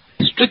Prophet,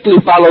 strictly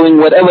following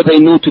whatever they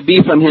knew to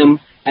be from him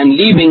and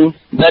leaving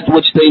that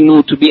which they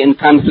knew to be in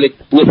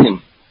conflict with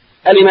him.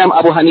 Al-Imam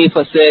Abu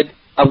Hanifa said,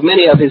 of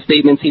many of his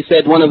statements, he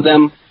said one of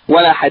them,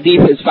 when a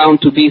hadith is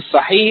found to be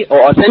sahih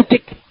or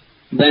authentic,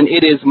 then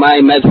it is my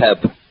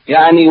madhab.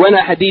 Yani when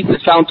a hadith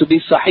is found to be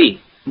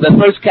sahih, the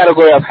first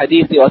category of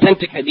hadith, the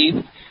authentic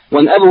hadith,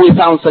 whenever we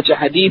found such a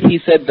hadith, he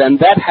said, then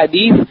that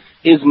hadith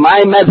is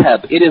my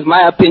madhab, it is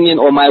my opinion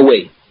or my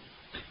way.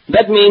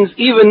 That means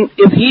even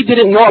if he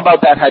didn't know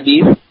about that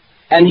hadith,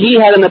 and he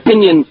had an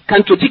opinion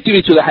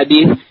contradictory to the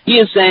hadith, he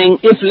is saying,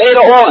 if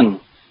later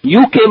on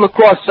you came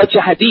across such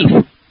a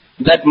hadith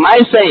that my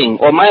saying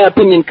or my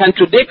opinion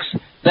contradicts,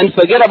 then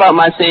forget about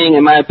my saying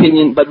and my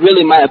opinion, but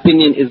really my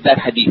opinion is that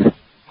hadith.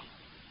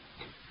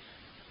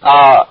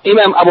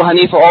 Imam Abu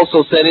Hanifa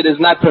also said it is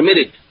not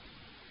permitted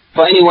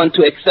for anyone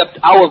to accept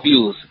our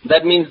views.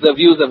 That means the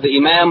views of the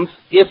Imams,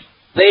 if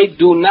they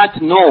do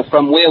not know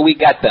from where we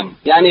got them.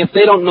 Yani if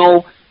they don't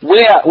know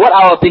what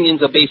our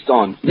opinions are based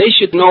on. They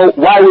should know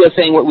why we are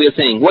saying what we are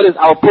saying. What is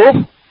our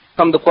proof?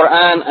 From the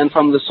Quran and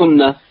from the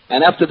Sunnah.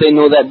 And after they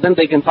know that, then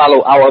they can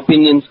follow our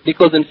opinions.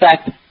 Because in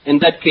fact, in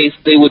that case,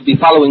 they would be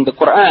following the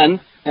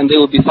Quran and they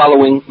would be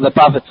following the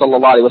Prophet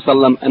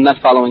ﷺ and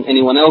not following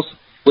anyone else,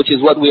 which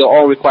is what we are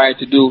all required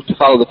to do, to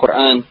follow the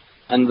Quran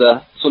and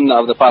the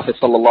Sunnah of the Prophet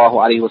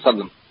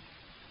ﷺ.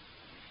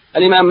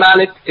 Al-Imam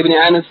Malik ibn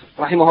Anas,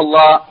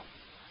 rahimahullah,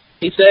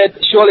 he said,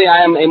 surely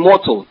I am a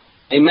mortal,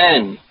 a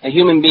man, a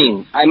human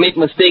being. I make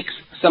mistakes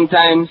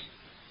sometimes,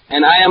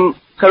 and I am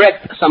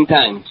correct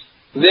sometimes.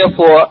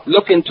 Therefore,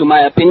 look into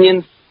my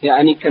opinions,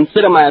 and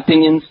consider my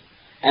opinions,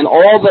 and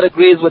all that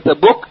agrees with the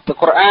book, the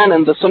Quran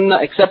and the Sunnah,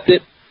 accept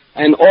it,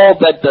 and all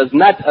that does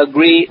not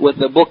agree with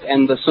the book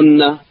and the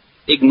Sunnah,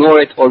 ignore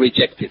it or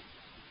reject it.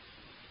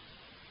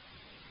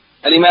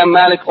 Al-Imam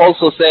Malik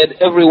also said,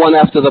 everyone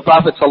after the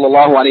Prophet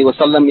ﷺ,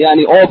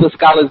 yani all the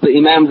scholars, the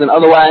Imams and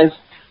otherwise,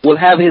 will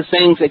have his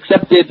sayings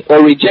accepted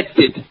or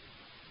rejected.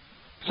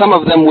 Some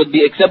of them would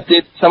be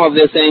accepted, some of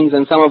their sayings,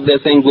 and some of their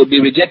sayings would be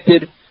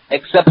rejected,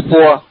 except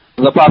for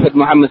the Prophet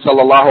Muhammad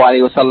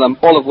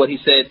ﷺ. All of what he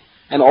said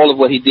and all of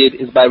what he did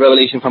is by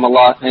revelation from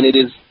Allah, and it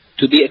is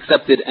to be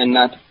accepted and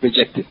not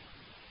rejected.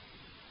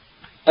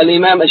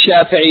 Al-Imam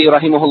al-Shafi'i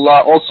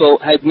rahimahullah also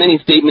had many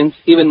statements,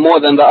 even more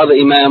than the other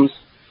Imams.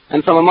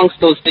 And from amongst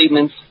those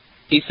statements,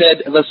 he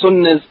said, the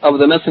sunnahs of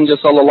the Messenger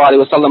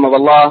ﷺ of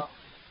Allah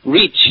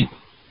reach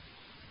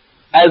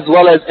as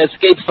well as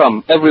escape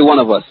from every one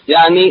of us.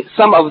 Yani,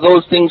 some of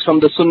those things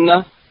from the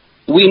sunnah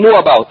we knew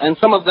about, and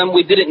some of them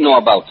we didn't know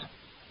about.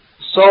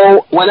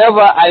 So whenever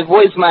I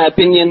voice my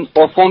opinion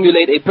or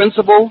formulate a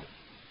principle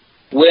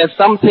where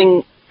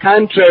something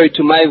contrary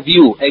to my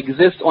view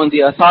exists on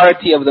the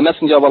authority of the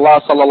Messenger of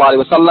Allah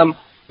ﷺ,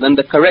 then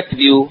the correct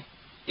view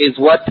is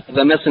what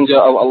the Messenger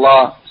of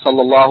Allah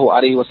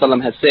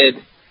ﷺ has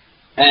said,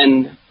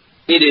 and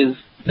it is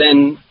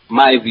then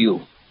my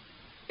view.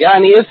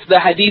 Yani if the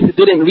hadith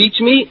didn't reach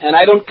me, and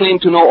I don't claim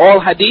to know all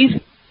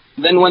hadith,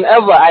 then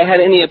whenever I had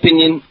any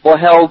opinion or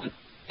held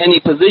any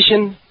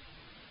position,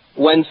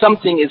 when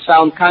something is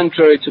found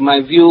contrary to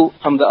my view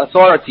from the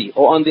authority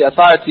or on the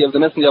authority of the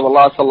Messenger of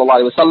Allah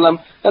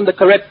ﷺ, then the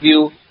correct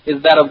view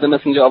is that of the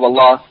Messenger of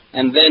Allah,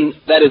 and then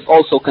that is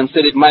also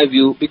considered my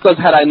view, because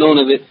had I known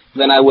of it,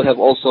 then I would have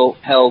also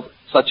held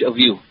such a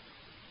view.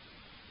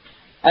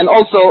 And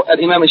also,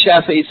 Imam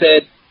al-Shafi'i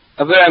said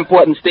a very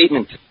important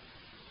statement,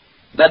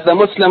 that the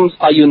Muslims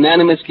are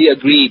unanimously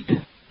agreed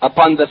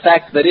upon the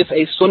fact that if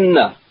a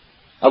sunnah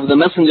of the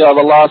Messenger of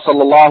Allah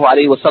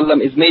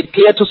ﷺ is made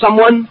clear to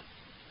someone,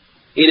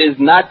 it is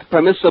not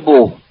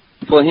permissible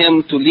for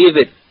him to leave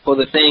it for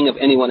the saying of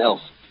anyone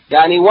else.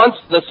 Yani once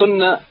the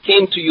sunnah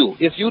came to you,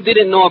 if you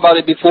didn't know about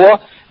it before,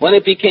 when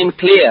it became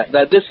clear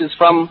that this is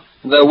from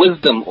the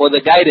wisdom or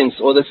the guidance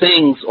or the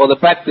sayings or the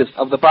practice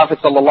of the Prophet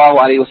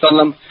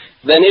ﷺ,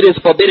 then it is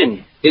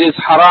forbidden, it is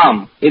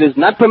haram, it is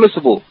not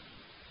permissible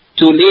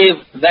to leave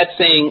that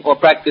saying or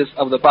practice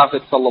of the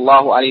Prophet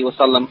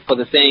ﷺ for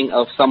the saying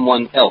of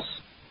someone else.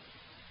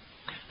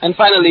 And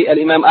finally,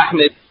 Al-Imam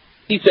Ahmed,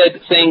 he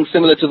said, saying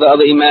similar to the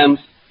other Imams,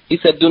 he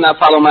said, do not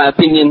follow my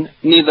opinion,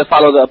 neither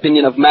follow the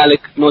opinion of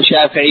Malik, nor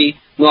Shafi'i,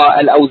 nor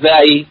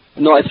Al-Awza'i,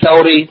 nor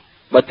Al-Thawri,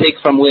 but take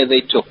from where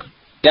they took.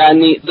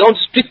 Yani, don't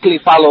strictly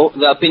follow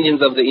the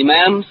opinions of the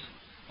Imams,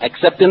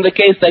 except in the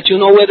case that you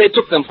know where they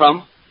took them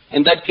from.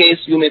 In that case,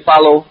 you may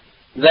follow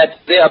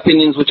their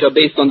opinions which are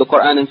based on the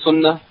Quran and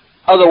Sunnah.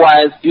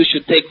 Otherwise, you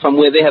should take from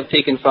where they have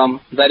taken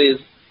from, that is,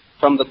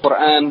 from the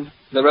Quran,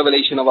 the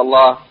revelation of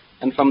Allah,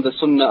 and from the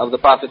Sunnah of the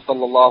Prophet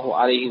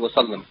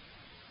ﷺ.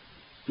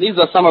 These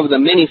are some of the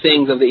many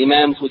sayings of the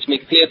Imams which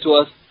make clear to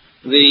us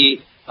the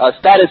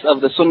status of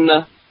the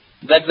Sunnah,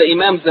 that the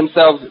Imams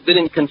themselves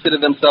didn't consider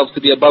themselves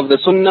to be above the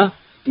Sunnah,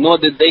 nor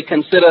did they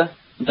consider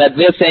that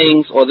their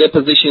sayings or their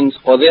positions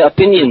or their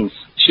opinions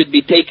should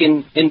be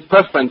taken in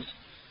preference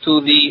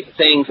to the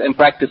sayings and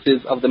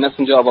practices of the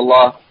Messenger of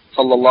Allah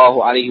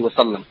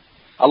ﷺ.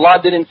 Allah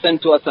didn't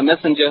send to us a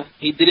messenger,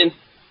 He didn't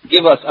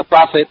give us a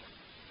prophet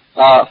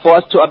for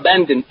us to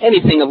abandon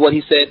anything of what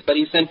He said, but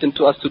He sent him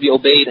to us to be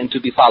obeyed and to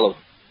be followed.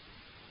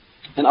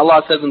 And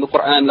Allah says in the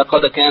Quran,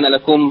 لَقَدْ كَانَ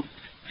لَكُمْ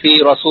فِي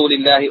رَسُولِ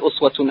اللَّهِ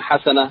أُسْوَةٌ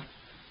حَسَنَةٌ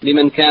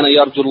لِمَنْ كَانَ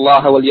يَرْجُو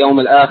اللَّهَ وَالْيَوْمَ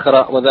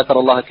الْآخِرَ وَذَكَرَ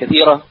اللَّهَ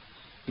كَثِيرًا.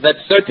 That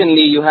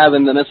certainly you have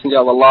in the Messenger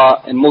of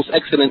Allah a most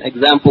excellent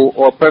example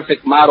or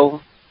perfect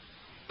model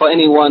for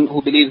anyone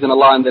who believes in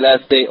Allah on the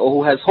last day, or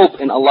who has hope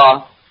in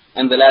Allah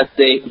and the last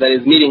day, that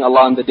is meeting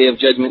Allah on the day of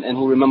judgment, and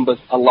who remembers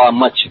Allah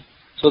much.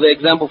 So the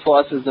example for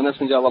us is the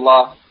Messenger of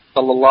Allah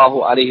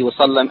sallallahu alaihi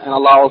wasallam. And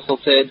Allah also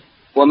said,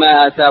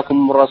 وَمَا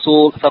آتَاكُمْ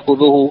الرَّسُولُ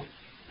فَخُذُوهُ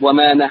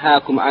وَمَا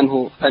نَهَاكُمْ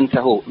عَنْهُ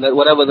فَانْتَهُوا. That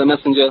whatever the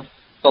Messenger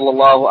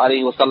sallallahu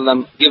alaihi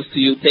wasallam gives to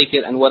you, take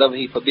it, and whatever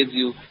he forbids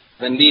you,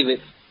 then leave it.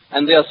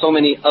 And there are so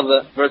many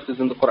other verses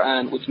in the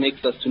Quran which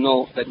makes us to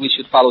know that we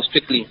should follow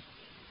strictly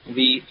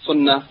the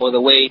sunnah or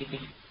the way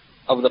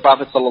of the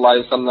Prophet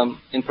sallallahu alaihi wasallam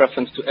in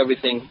preference to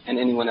everything and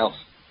anyone else.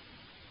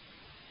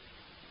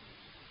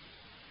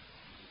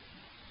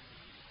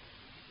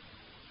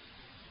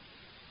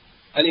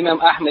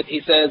 Al-Imam Ahmed, he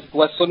says,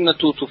 وَالسُنَّةُ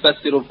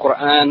تُفَسِّرُ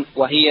الْقُرْآنِ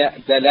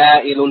وَهِيَ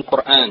دَلَائِلُ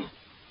الْقُرْآنِ.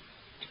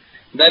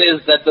 That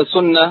is, that the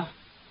sunnah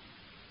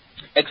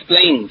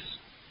explains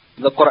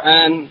the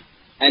Quran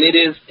and it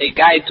is a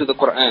guide to the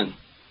Quran.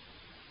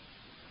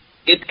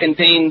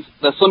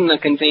 The sunnah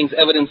contains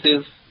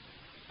evidences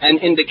and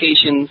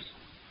indications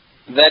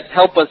that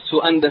help us to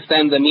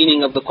understand the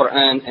meaning of the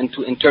Quran and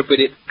to interpret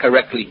it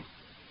correctly.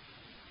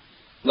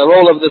 The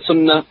role of the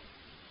sunnah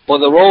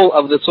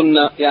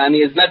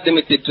is not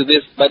limited to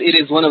this, but it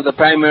is one of the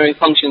primary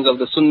functions of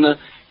the sunnah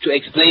to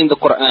explain the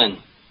Quran.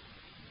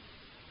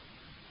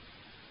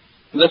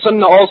 The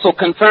sunnah also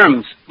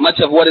confirms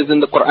much of what is in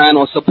the Quran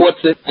or supports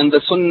it, and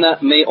the sunnah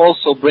may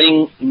also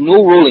bring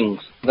new rulings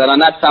that are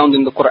not found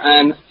in the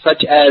Quran,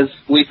 such as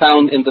we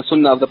found in the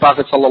sunnah of the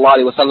Prophet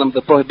ﷺ,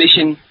 the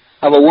prohibition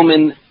of a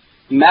woman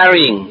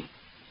marrying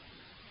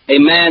a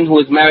man who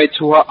is married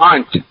to her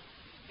aunt,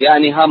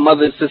 yani her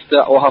mother's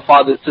sister or her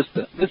father's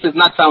sister. This is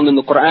not found in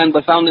the Quran,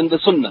 but found in the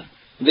sunnah.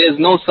 There is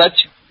no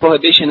such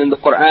prohibition in the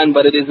Quran,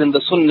 but it is in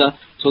the sunnah.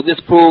 So this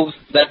proves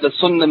that the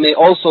sunnah may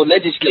also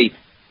legislate,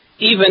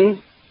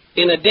 even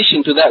in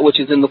addition to that which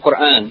is in the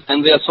Quran.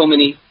 And there are so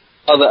many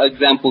other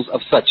examples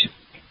of such.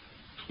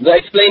 The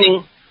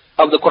explaining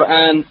of the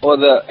Quran or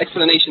the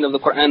explanation of the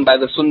Quran by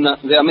the Sunnah,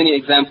 there are many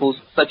examples,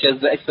 such as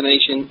the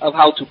explanation of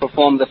how to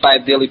perform the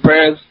 5 daily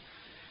prayers,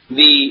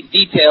 the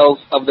details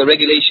of the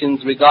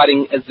regulations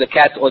regarding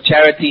zakat or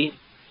charity,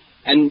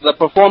 and the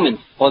performance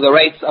or the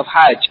rites of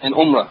Hajj and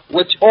Umrah,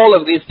 which all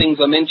of these things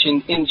are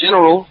mentioned in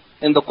general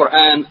in the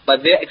Quran,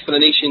 but their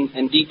explanation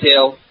and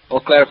detail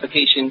or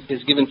clarification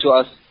is given to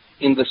us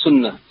in the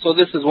Sunnah. So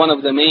this is one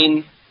of the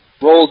main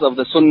roles of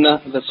the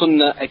Sunnah. The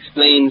Sunnah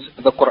explains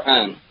the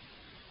Quran.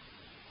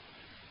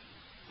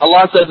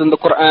 Allah says in the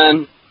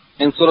Quran,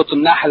 in Surah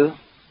Al-Nahl,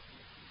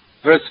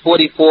 verse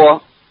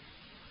 44,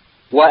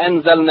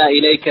 وَأَنزَلْنَا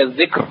إِلَيْكَ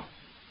الذِّكْرَ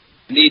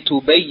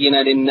لِتُبَيِّنَ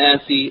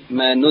لِلنَّاسِ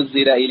مَا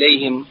نُزِّلَ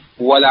إِلَيْهِمْ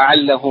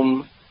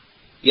وَلَعَلَّهُمْ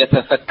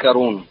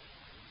يَتَفَكَّرُونَ.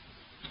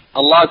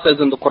 Allah says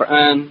in the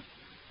Quran,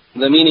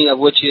 the meaning of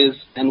which is,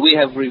 and we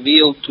have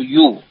revealed to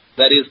you,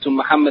 that is to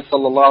Muhammad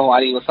sallallahu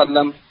alayhi wa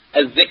sallam,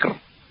 al-dhikr.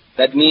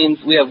 That means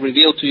we have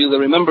revealed to you the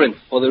remembrance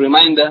or the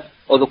reminder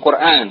or the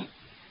Quran.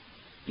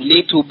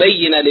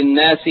 لِتُبَيِّنَ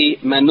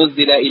لِلنَّاسِ مَا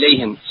نُزِّلَ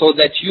إِلَيْهِمْ, so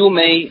that you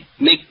may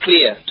make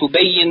clear.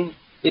 تُبَيِّن,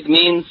 it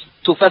means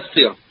to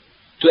fassir,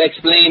 to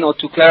explain or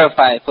to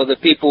clarify for the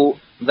people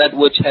that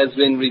which has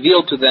been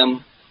revealed to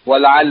them.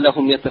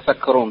 وَلَعَلَّهُمْ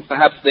يَتَفَكَّرُونَ,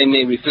 perhaps they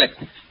may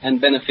reflect and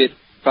benefit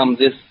from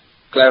this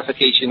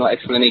clarification or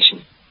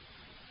explanation.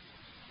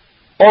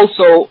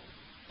 Also,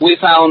 we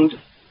found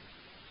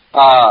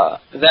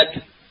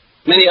that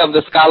many of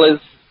the scholars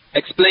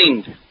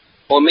explained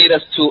or made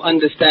us to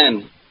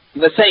understand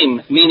the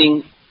same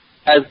meaning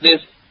as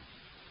this.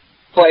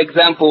 For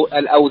example,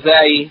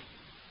 Al-Awza'i,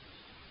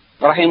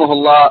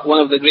 rahimahullah, one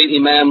of the great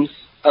imams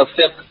of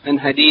fiqh and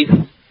hadith,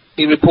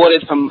 he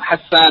reported from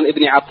Hassan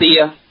ibn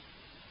Atiyah,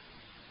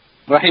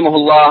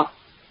 rahimahullah,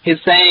 he's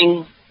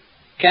saying,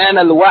 كان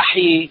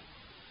الوحي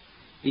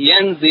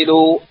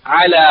ينزل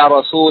على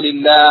رسول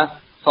الله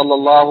صلى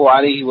الله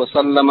عليه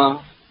وسلم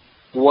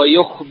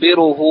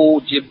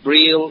ويخبره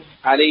جبريل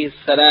عليه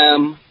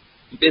السلام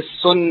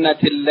بالسنة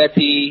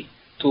التي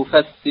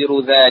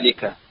تفسر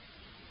ذلك.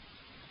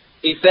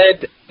 He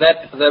said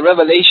that the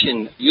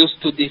revelation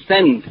used to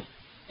descend,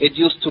 it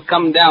used to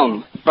come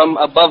down from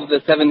above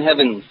the 7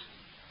 heavens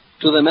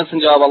to the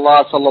Messenger of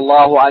Allah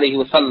sallallahu alaihi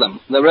wasallam.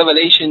 The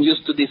revelation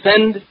used to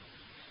descend,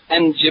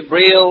 and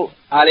Jibreel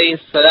alayhi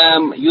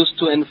salam used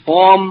to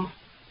inform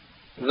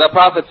the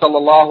Prophet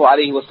sallallahu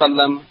alaihi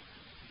wasallam.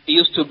 He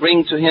used to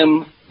bring to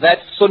him that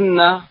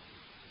sunnah,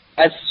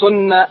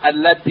 as-sunnah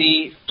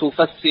allati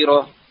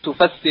tufassiru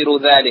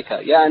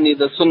dhalika, yani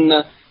the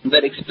sunnah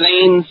that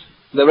explains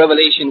the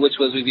revelation which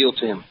was revealed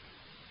to him.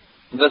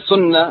 The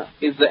sunnah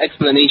is the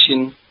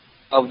explanation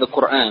of the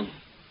Quran.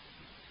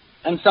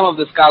 And some of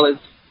the scholars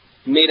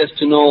made us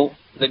to know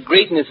the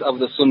greatness of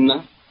the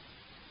sunnah,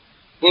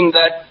 in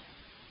that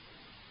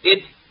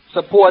it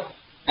supports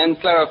and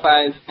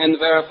clarifies and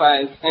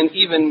verifies and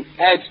even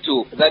adds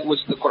to that which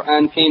the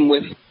Quran came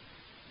with.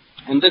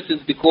 And this is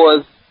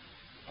because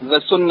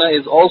the sunnah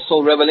is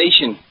also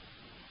revelation.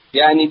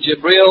 Yani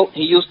Jibreel,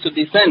 he used to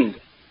descend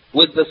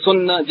with the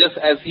sunnah just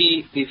as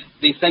he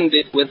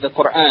descended with the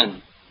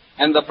Quran.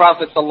 And the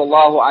Prophet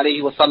sallallahu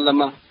alaihi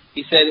wasallam,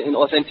 he said in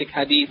authentic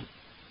hadith,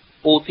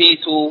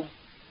 أُوتِيتُ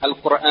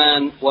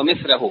الْقُرْآنَ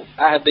وَمِثْلَهُ,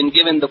 I have been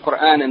given the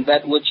Quran and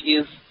that which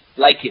is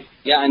like it,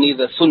 yani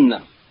the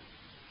sunnah.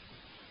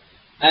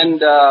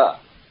 And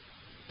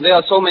there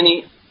are so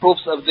many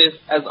proofs of this,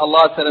 as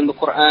Allah said in the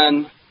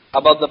Quran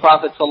about the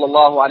Prophet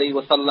sallallahu alaihi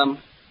wasallam,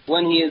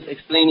 when he is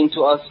explaining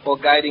to us or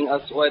guiding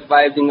us or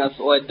advising us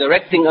or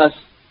directing us,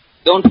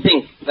 don't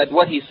think that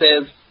what he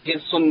says,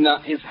 his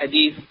sunnah, his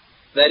hadith,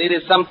 that it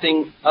is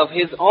something of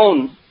his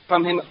own,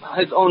 from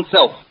his own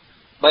self.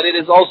 But it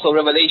is also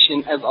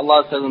revelation, as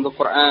Allah says in the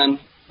Quran,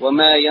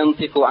 وَمَا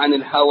يَنْطِقُ عَنِ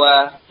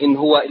الْهَوَىٰ إِنْ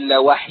هُوَ إِلَّا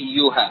وَحْيٌ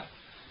يُوحَىٰ.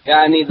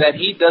 Yani that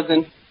he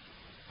doesn't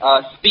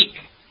speak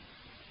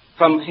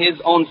from his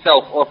own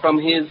self or from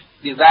his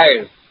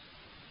desires.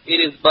 It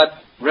is but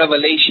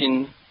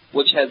revelation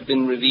which has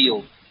been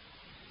revealed.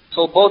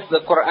 So both the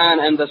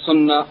Quran and the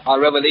Sunnah are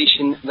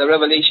revelation. The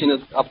revelation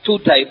is of two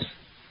types.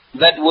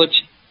 That which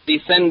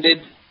descended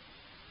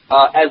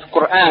as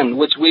Quran,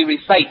 which we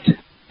recite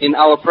in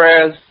our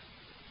prayers,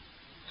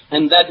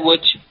 and that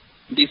which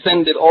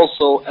descended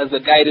also as a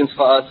guidance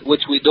for us,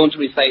 which we don't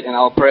recite in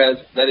our prayers,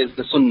 that is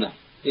the Sunnah.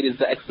 It is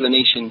the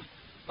explanation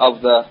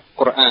of the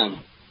Quran.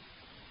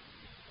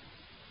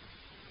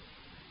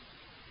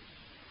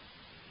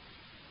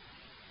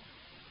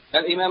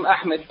 And Imam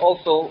Ahmed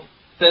also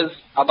says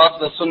about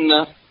the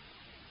Sunnah,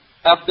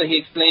 after he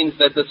explains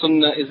that the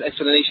Sunnah is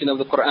explanation of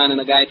the Quran and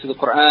a guide to the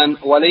Quran,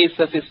 وَلَيْسَ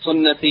فِي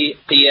السُّنَّةِ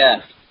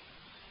قِيَاسٌ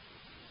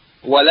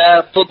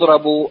وَلَا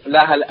تُضْرَبُ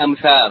لَهَا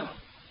الْأَمْثَالُ.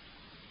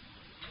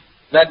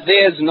 That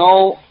there is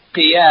no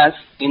qiyas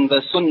in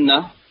the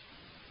Sunnah,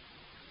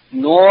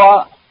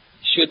 nor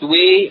should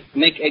we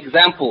make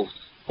examples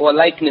or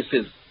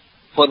likenesses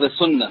for the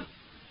Sunnah.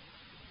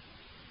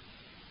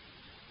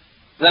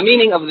 The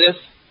meaning of this,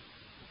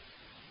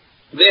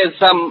 there is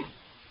some,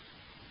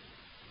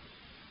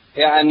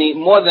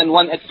 more than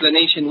one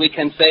explanation we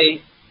can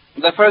say.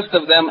 The first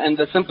of them and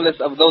the simplest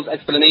of those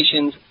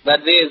explanations, that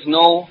there is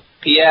no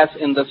qiyas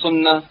in the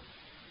Sunnah,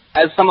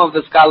 as some of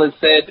the scholars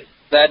said,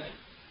 that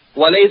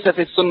وَلَيْسَ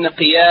فِي السُّنَّةِ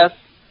قِيَاسٌ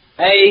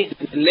أي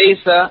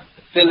لَيْسَ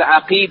فِي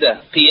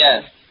الْعَقِيدَةِ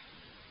قِيَاسٌ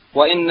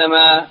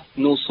وإنما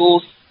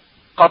نصوص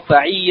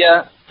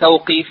قطعية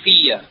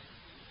توقيفية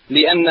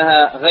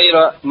لأنها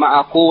غير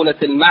معقولة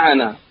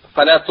المعنى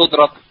فلا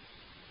تدرك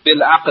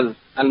بالعقل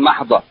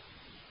المحض.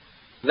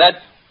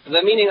 That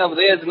the meaning of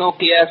there is no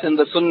qiyas in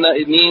the Sunnah,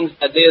 it means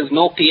that there is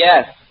no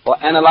qiyas or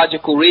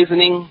analogical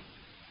reasoning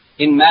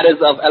in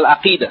matters of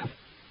al-aqidah.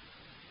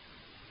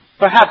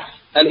 Perhaps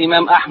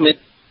Al-Imam Ahmed,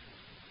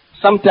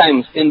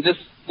 sometimes in this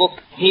book,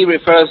 he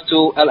refers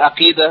to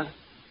al-aqidah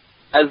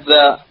as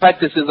the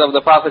practices of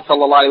the Prophet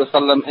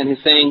ﷺ and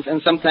his sayings, and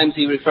sometimes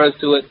he refers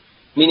to it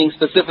meaning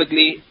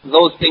specifically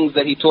those things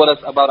that he taught us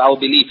about our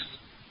beliefs.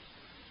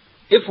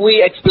 If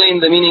we explain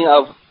the meaning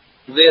of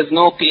there is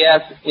no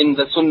qiyas in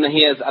the Sunnah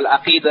here as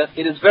al-aqidah,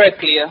 it is very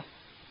clear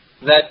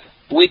that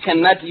we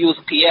cannot use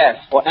qiyas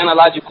or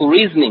analogical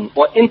reasoning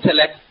or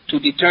intellect to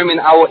determine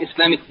our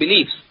Islamic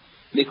beliefs,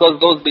 because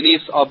those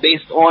beliefs are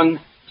based on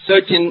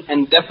certain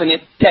and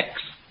definite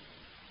texts,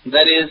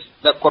 that is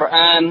the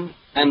Quran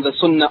and the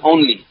Sunnah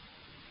only.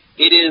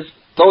 It is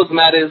those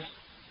matters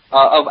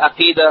of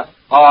aqidah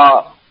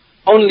are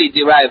only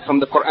derived from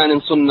the Quran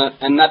and Sunnah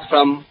and not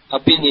from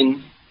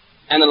opinion,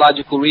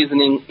 analogical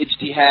reasoning,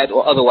 ijtihad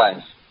or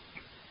otherwise.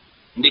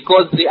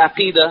 Because the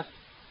aqidah,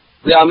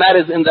 there are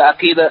matters in the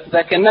aqidah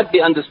that cannot be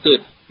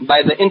understood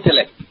by the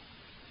intellect,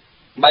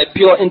 by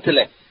pure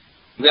intellect.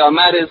 There are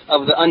matters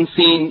of the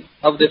unseen,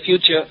 of the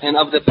future and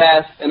of the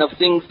past, and of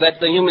things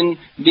that the human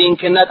being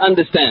cannot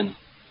understand,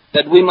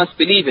 that we must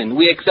believe in.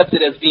 We accept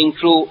it as being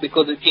true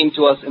because it came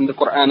to us in the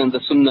Quran and the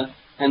Sunnah,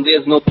 and there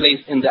is no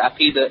place in the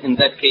aqidah in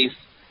that case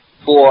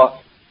for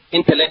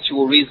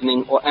intellectual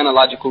reasoning or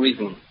analogical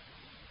reasoning.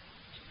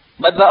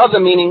 But the other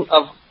meaning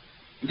of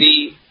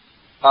the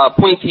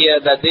point here,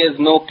 that there is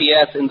no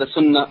qiyas in the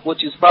Sunnah,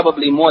 which is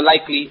probably more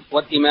likely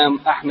what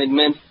Imam Ahmed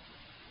meant,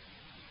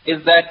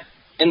 is that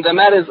in the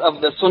matters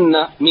of the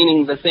Sunnah,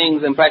 meaning the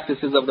sayings and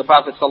practices of the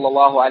Prophet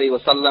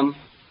ﷺ,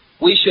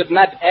 we should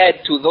not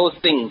add to those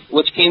things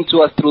which came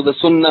to us through the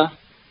Sunnah,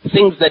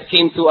 things that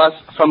came to us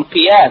from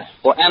qiyas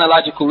or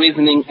analogical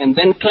reasoning, and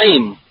then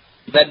claim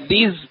that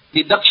these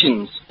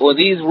deductions or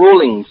these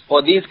rulings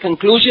or these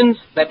conclusions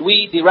that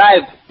we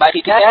derive by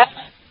qiyas,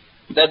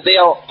 that they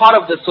are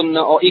part of the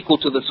Sunnah or equal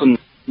to the Sunnah.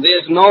 There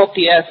is no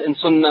qiyas in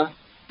Sunnah.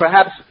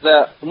 Perhaps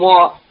the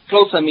more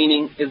closer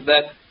meaning is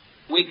that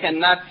we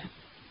cannot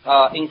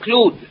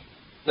include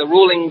the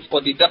rulings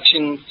or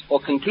deductions or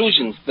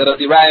conclusions that are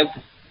derived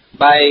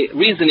by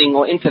reasoning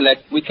or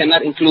intellect. We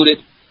cannot include it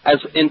as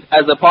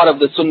a part of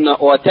the Sunnah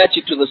or attach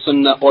it to the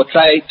Sunnah or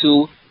try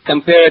to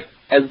compare it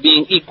as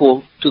being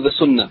equal to the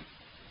Sunnah.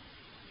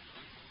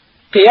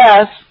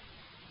 Qiyas,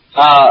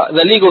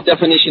 the legal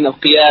definition of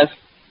qiyas.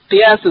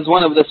 Qiyas is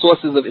one of the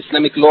sources of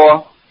Islamic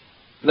law.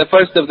 The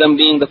first of them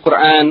being the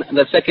Quran,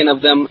 the second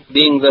of them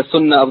being the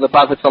Sunnah of the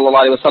Prophet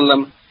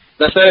ﷺ,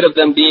 the third of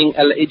them being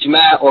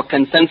al-ijma' or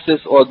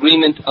consensus or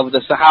agreement of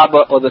the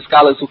Sahaba or the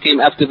scholars who came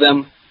after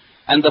them,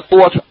 and the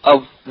fourth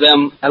of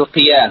them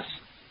al-qiyas.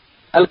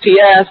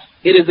 Al-qiyas,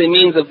 it is a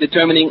means of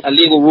determining a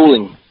legal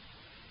ruling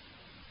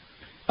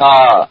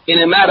in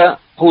a matter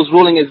whose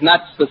ruling is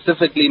not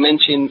specifically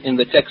mentioned in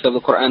the text of the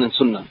Quran and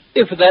Sunnah.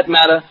 If that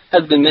matter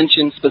has been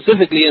mentioned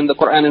specifically in the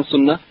Quran and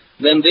Sunnah,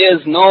 then there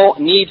is no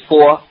need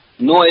for,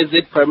 nor is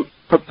it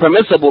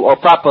permissible or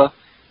proper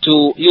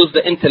to use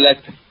the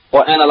intellect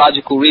or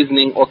analogical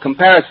reasoning or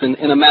comparison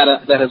in a matter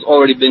that has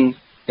already been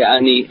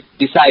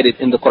decided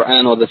in the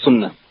Quran or the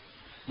Sunnah.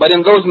 But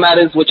in those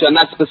matters which are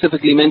not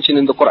specifically mentioned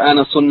in the Quran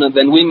or Sunnah,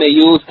 then we may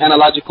use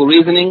analogical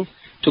reasoning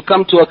to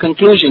come to a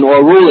conclusion or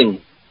a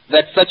ruling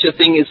that such a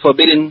thing is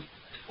forbidden,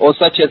 or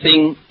such a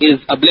thing is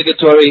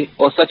obligatory,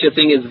 or such a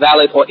thing is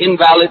valid or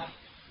invalid,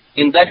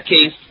 in that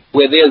case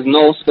where there is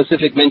no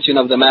specific mention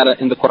of the matter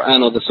in the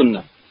Quran or the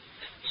Sunnah.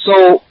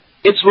 So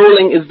its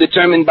ruling is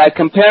determined by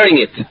comparing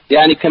it.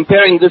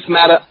 Comparing this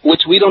matter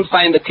which we don't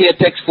find a clear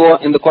text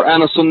for in the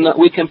Quran or Sunnah,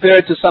 we compare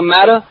it to some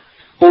matter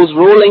whose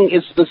ruling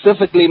is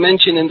specifically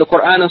mentioned in the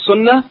Quran or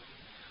Sunnah,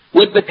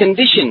 with the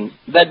condition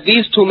that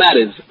these two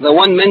matters, the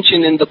one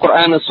mentioned in the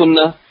Quran or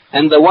Sunnah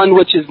and the one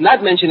which is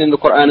not mentioned in the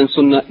Quran and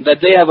Sunnah, that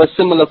they have a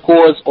similar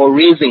cause or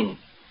reason.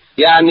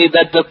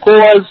 That the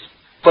cause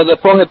for the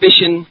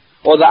prohibition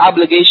or the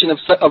obligation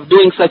of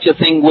doing such a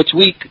thing which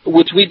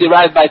we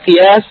derive by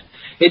qiyas,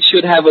 it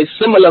should have a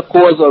similar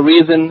cause or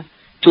reason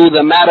to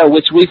the matter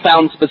which we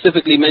found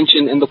specifically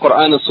mentioned in the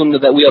Quran or Sunnah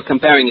that we are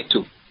comparing it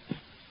to.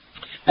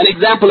 An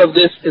example of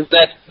this is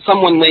that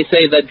someone may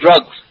say that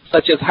drugs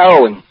such as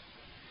heroin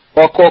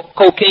or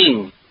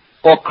cocaine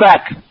or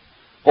crack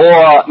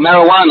or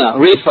marijuana,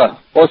 reefer,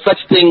 or such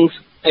things,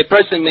 a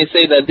person may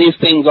say that these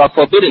things are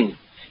forbidden,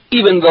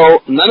 even though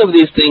none of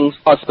these things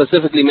are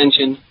specifically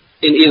mentioned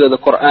in either the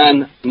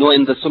Quran nor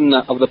in the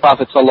Sunnah of the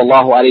Prophet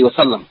sallallahu alaihi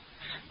wasallam.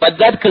 But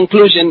that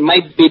conclusion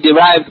might be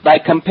derived by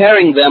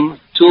comparing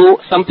them to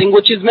something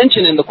which is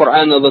mentioned in the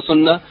Quran or the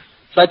Sunnah,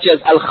 such as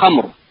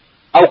al-khamr,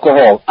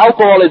 alcohol.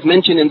 Alcohol is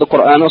mentioned in the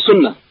Quran or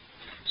Sunnah.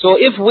 So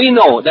if we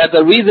know that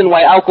the reason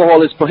why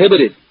alcohol is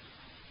prohibited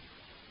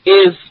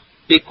is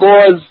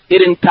because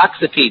it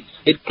intoxicates,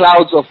 it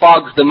clouds or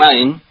fogs the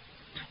mind,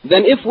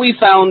 then if we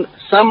found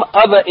some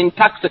other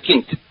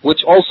intoxicant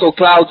which also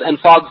clouds and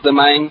fogs the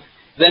mind,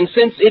 then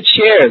since it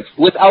shares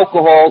with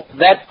alcohol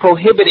that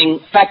prohibiting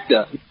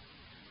factor,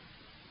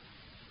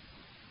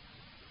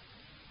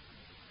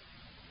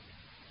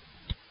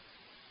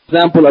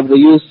 example of the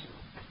use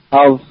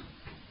of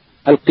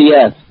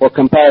al-qiyas or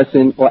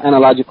comparison or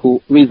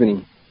analogical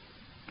reasoning.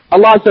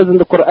 Allah says in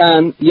the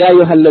Quran, Ya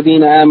ayyuha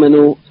alladhina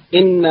amanu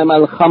إنما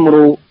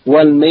الخمر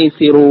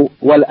والميسر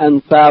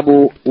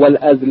والأنساب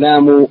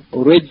والأزلام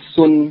رجس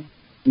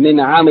من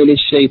عمل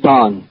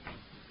الشيطان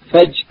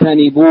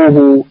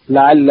فاجتنبوه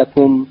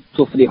لعلكم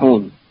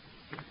تفلحون.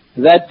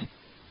 That,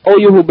 O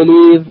you who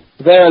believe,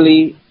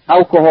 verily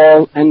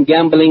alcohol and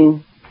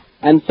gambling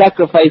and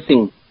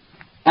sacrificing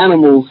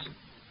animals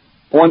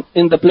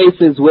in the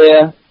places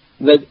where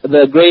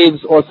the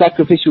graves or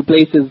sacrificial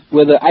places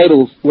where the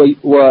idols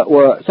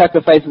were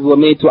sacrifices were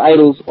made to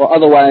idols or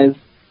otherwise,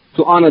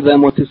 to honor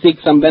them or to seek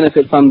some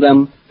benefit from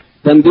them,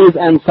 then these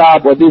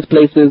ansab or these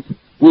places,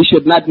 we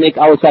should not make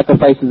our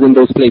sacrifices in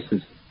those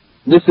places.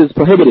 This is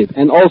prohibited.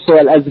 And also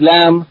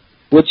al-azlam,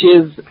 which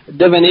is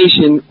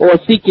divination or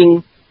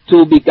seeking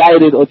to be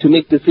guided or to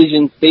make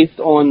decisions based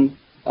on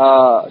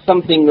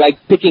something like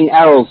picking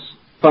arrows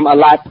from a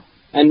lot,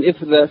 and if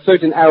the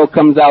certain arrow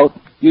comes out,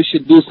 you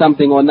should do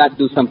something or not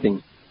do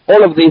something.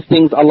 All of these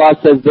things, Allah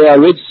says, they are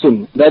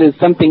rijsun, that is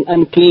something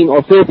unclean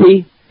or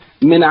filthy,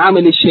 min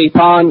amal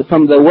shaitan,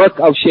 from the work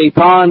of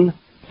shaitan,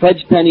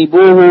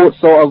 fajtanibuhu,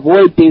 so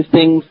avoid these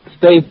things,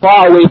 stay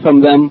far away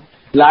from them,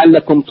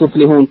 la'allakum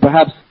tuflihun,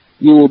 perhaps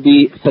you will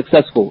be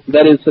successful.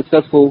 That is,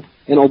 successful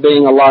in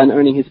obeying Allah and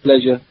earning His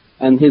pleasure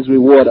and His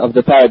reward of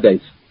the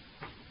paradise.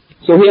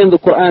 So here in the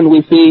Quran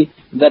we see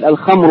that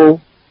al-khamru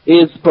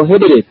is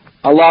prohibited.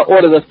 Allah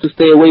ordered us to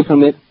stay away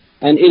from it,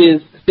 and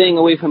staying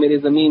away from it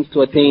is a means to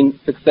attain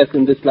success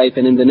in this life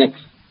and in the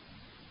next.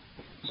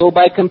 So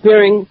by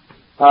comparing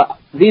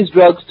these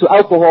drugs to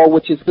alcohol,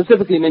 which is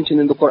specifically mentioned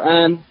in the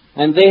Quran,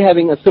 and they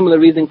having a similar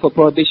reason for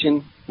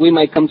prohibition, we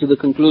might come to the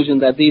conclusion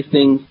that these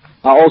things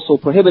are also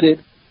prohibited.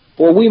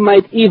 Or we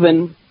might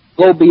even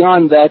go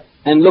beyond that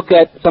and look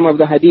at some of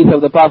the hadith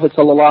of the Prophet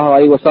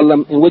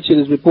ﷺ, in which it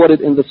is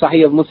reported in the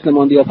Sahih of Muslim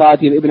on the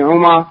authority of Ibn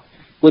Umar,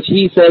 which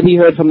he said he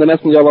heard from the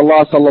Messenger of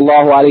Allah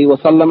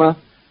ﷺ,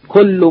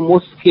 كل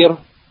مسكر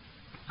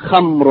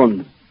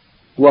خمر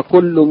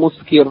وكل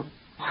مسكر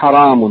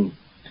حرام.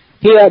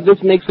 Here,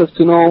 this makes us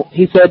to know,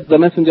 he said, the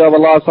Messenger of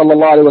Allah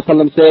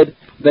ﷺ said,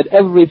 that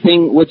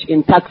everything which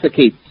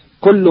intoxicates,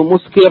 كل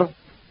مسكر,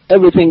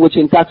 everything which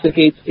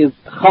intoxicates is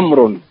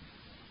خمر,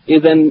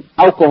 is an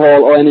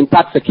alcohol or an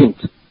intoxicant.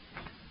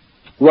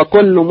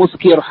 وَكُلُّ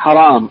مُسْكِرْ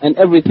حَرَامٌ, and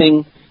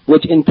everything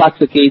which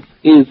intoxicates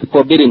is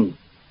forbidden.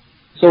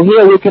 So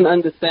here we can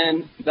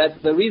understand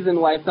that the reason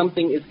why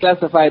something is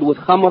classified with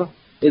khamr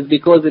is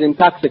because it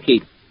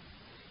intoxicates.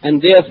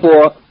 And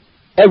therefore,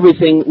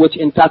 everything which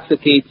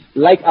intoxicates,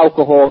 like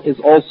alcohol, is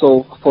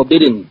also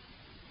forbidden.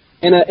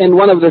 In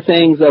one of the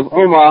sayings of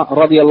Umar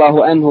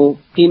radiallahu anhu,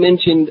 he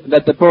mentioned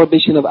that the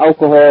prohibition of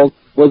alcohol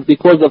was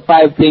because of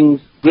 5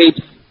 things: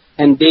 grapes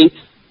and dates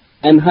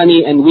and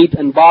honey and wheat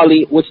and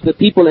barley, which the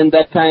people in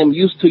that time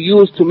used to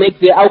use to make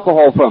their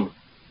alcohol from.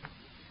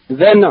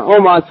 Then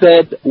Umar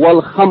said,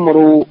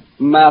 وَالْخَمْرُ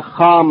مَا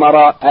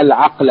خَامَرَ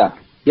الْعَقْلَ.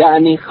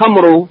 Yani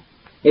khamru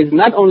is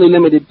not only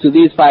limited to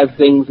these 5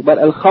 things, but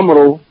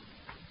al-khamru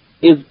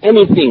is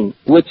anything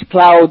which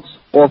clouds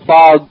or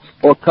fogs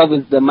or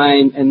covers the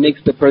mind and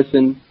makes the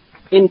person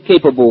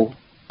incapable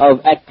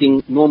of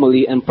acting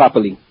normally and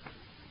properly.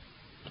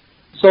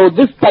 So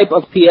this type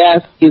of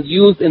qiyas is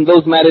used in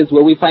those matters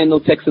where we find no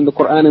text in the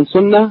Quran and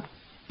Sunnah.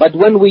 But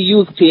when we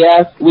use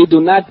qiyas, we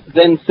do not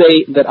then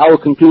say that our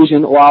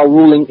conclusion or our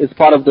ruling is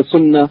part of the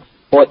Sunnah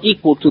or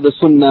equal to the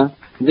Sunnah.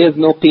 There's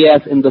no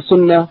qiyas in the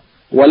Sunnah.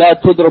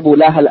 وَلَا تُضْرَبُ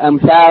لَهَا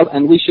الْأَمْثَالِ.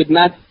 And we should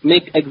not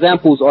make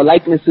examples or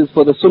likenesses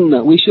for the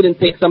Sunnah. We shouldn't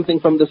take something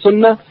from the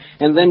Sunnah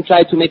and then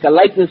try to make a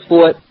likeness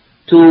for it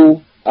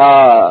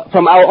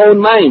from our own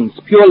minds,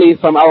 purely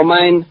from our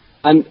mind,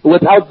 and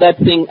without that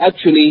thing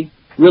actually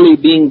really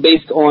being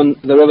based on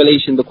the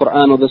revelation, the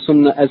Quran or the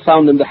Sunnah, as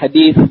found in the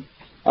hadith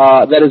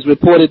that is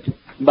reported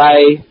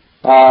by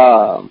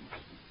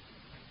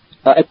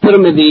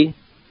At-Tirmidhi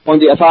on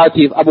the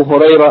authority of Abu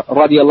Hurairah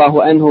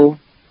radiallahu anhu.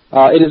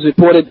 It is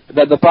reported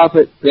that the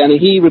Prophet,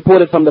 he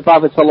reported from the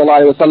Prophet sallallahu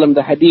alaihi wasallam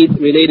the hadith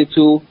related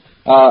to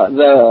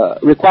the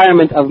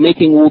requirement of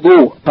making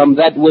wudu from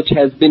that which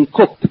has been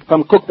cooked,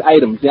 from cooked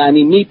items.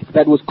 Meat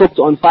that was cooked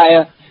on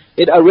fire,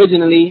 it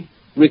originally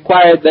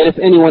required that if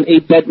anyone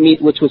ate that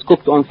meat which was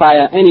cooked on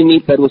fire, any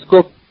meat that was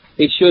cooked,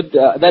 it should,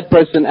 that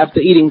person after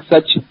eating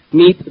such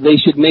meat, they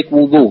should make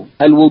wudu.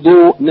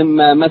 Al-wudu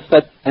mimma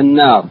massat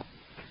an-nar.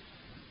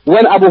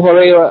 When Abu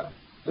Hurairah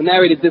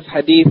narrated this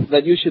hadith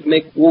that you should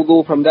make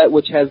wudu from that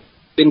which has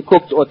been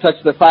cooked or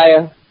touched the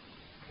fire,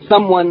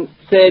 someone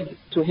said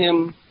to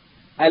him,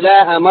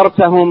 أَلَا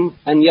أَمَرْتَهُمْ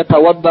أَنْ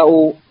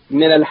يَتَوَضَّأُوا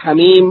مِنَ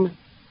الْحَمِيمِ.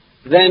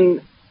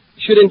 Then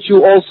shouldn't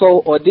you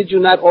also, or did you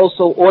not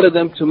also order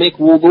them to make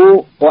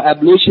wudu or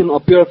ablution or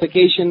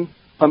purification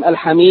from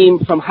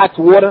al-hamim, from hot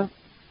water?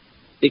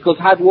 Because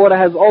hot water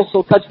has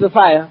also touched the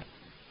fire.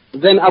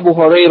 Then Abu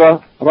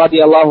Hurairah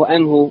radiallahu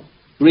anhu,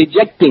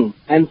 rejecting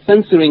and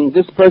censoring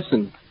this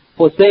person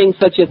for saying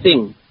such a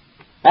thing,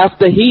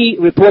 after he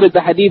reported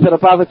the hadith of the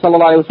Prophet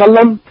sallallahu alaihi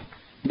wasallam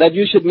that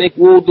you should make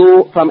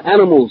wudu from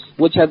animals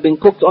which have been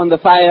cooked on the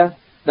fire,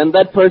 then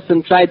that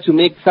person tried to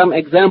make some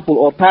example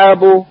or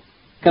parable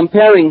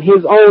comparing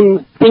his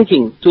own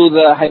thinking to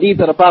the hadith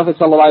of the Prophet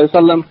sallallahu alaihi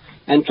wasallam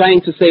and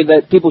trying to say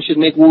that people should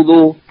make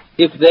wudu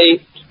if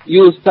they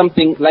use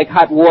something like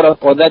hot water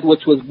or that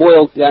which was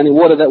boiled,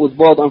 water that was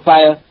boiled on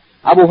fire.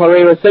 Abu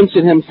Hurairah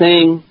censured him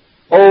saying,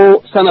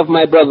 "O son of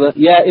my brother,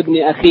 ya ibn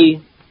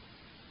akhi,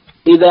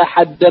 إذا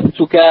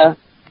حدثتك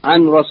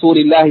عن رسول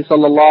الله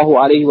صلى الله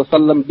عليه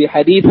وسلم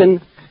بحديث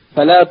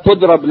فلا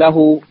تضرب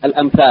له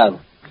الأمثال."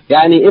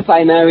 If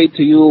I narrate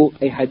to you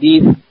a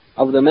hadith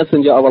of the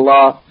Messenger of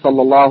Allah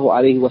صلى الله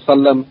عليه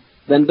وسلم,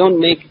 then don't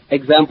make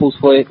examples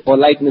for it or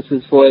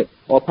likenesses for it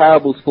or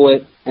parables for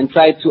it and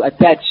try to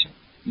attach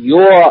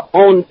your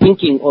own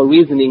thinking or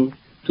reasoning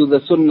to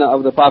the Sunnah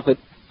of the Prophet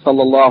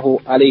صلى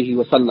الله عليه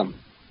وسلم.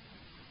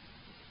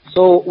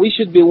 So we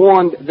should be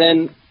warned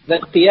then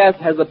that qiyas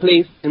has a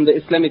place in the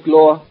Islamic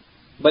law,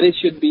 but it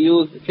should be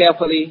used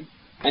carefully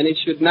and it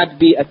should not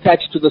be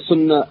attached to the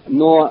Sunnah,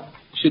 nor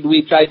should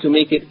we try to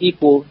make it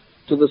equal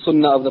to the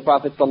Sunnah of the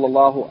Prophet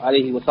sallallahu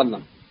alaihi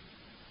wasallam.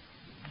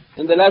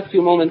 In the last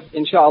few moments,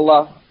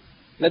 inshallah,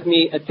 let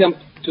me attempt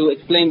to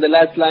explain the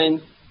last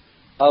lines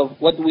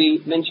of what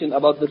we mentioned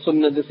about the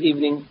Sunnah this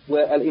evening,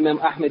 where Al-Imam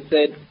Ahmed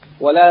said,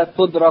 وَلَا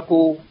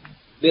تُدْرَكُ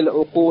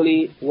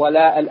بِالْعُقُولِ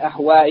وَلَا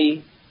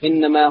الْأَحْوَاءِ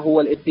إِنَّمَا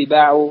هُوَ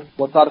الْإِتِّبَاعُ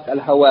وَتَرْكَ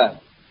الْهَوَاءِ.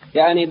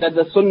 That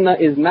the Sunnah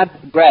is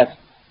not grasped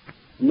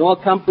nor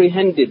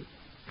comprehended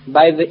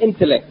by the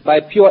intellect, by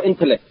pure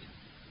intellect,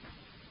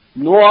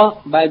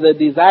 nor by the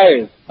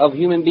desires of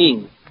human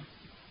beings.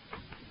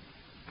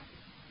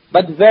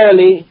 But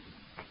verily,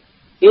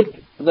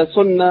 the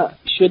Sunnah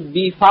should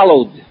be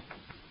followed.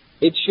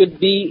 It should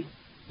be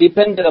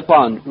depended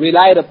upon,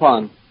 relied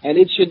upon, and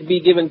it should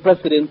be given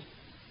precedence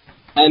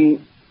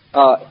and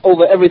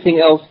over everything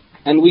else.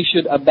 And we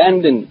should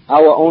abandon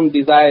our own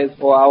desires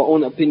or our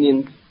own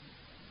opinions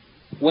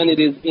when it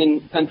is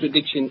in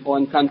contradiction or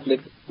in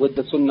conflict with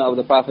the Sunnah of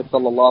the Prophet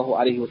sallallahu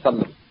alaihi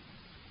wasallam.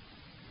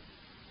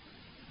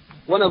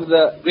 One of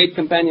the great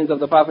companions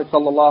of the Prophet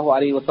sallallahu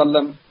alaihi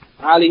wasallam,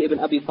 Ali ibn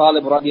Abi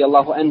Talib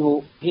radiallahu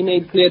anhu, he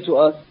made clear to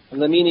us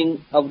the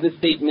meaning of this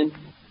statement,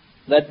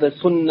 that the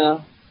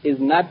Sunnah is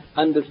not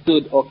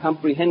understood or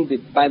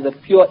comprehended by the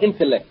pure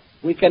intellect.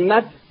 We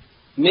cannot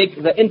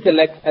make the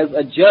intellect as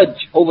a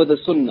judge over the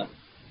Sunnah.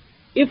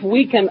 If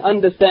we can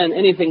understand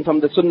anything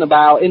from the Sunnah by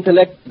our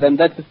intellect, then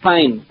that's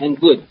fine and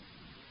good.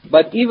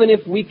 But even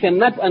if we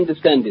cannot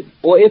understand it,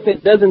 or if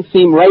it doesn't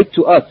seem right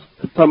to us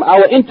from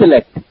our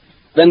intellect,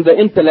 then the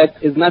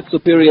intellect is not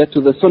superior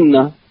to the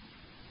Sunnah,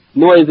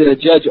 nor is it a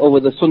judge over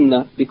the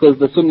Sunnah, because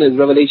the Sunnah is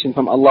revelation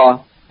from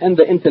Allah, and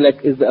the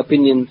intellect is the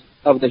opinions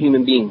of the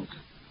human beings.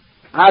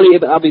 Ali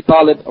ibn Abi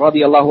Talib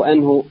radiallahu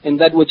anhu, in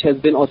that which has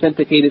been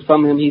authenticated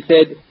from him, he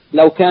said,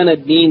 لو كان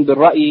الدين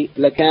بالرأي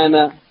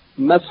لكان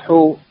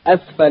مسح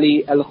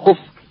أسفل الخف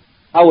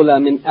أولى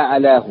من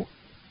أعلاه.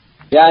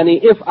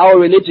 If our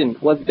religion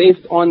was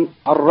based on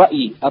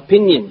الرأي,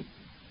 opinion,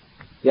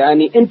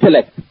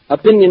 intellect,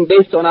 opinion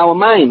based on our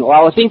mind or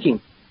our thinking,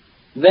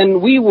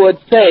 then we would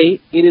say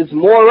it is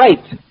more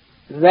right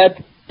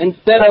that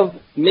instead of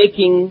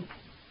making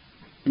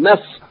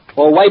mess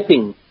or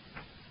wiping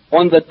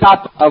on the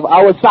top of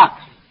our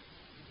socks,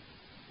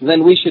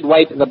 then we should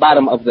wipe the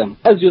bottom of them.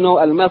 As you know,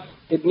 al-mas,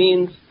 it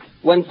means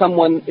when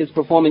someone is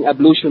performing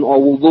ablution or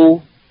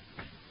wudu,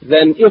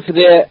 then if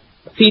their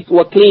feet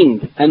were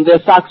cleaned and their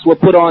socks were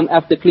put on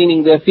after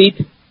cleaning their feet,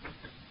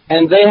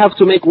 and they have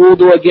to make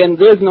wudu again,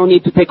 there's no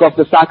need to take off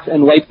the socks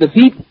and wipe the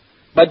feet.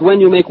 But when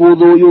you make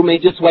wudu, you may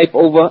just wipe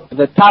over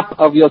the top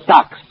of your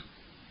socks.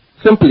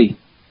 Simply.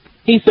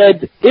 He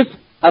said, if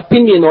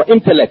opinion or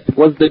intellect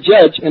was the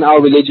judge in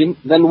our religion,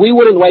 then we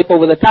wouldn't wipe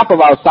over the top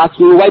of our socks,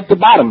 we would wipe the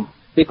bottom.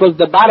 Because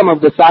the bottom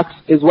of the socks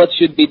is what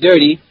should be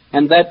dirty,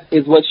 and that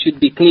is what should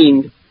be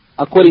cleaned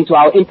according to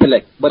our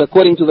intellect. But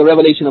according to the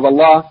revelation of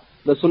Allah,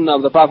 the sunnah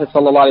of the Prophet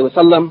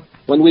ﷺ,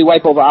 when we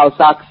wipe over our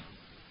socks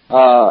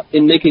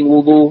in making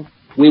wudu,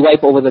 we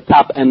wipe over the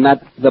top and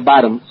not the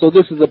bottom. So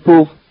this is a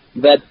proof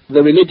that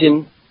the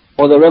religion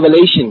or the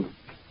revelation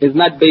is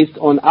not based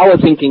on our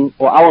thinking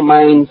or our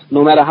minds,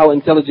 no matter how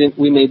intelligent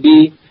we may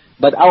be,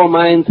 but our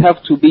minds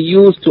have to be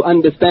used to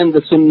understand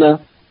the sunnah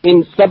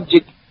in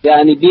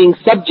being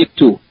subject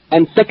to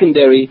and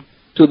secondary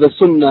to the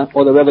sunnah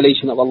or the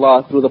revelation of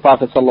Allah through the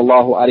Prophet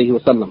sallallahu alaihi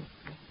wasallam.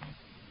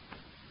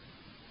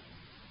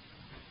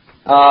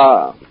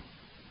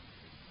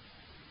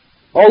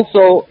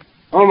 Also,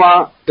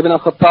 Umar ibn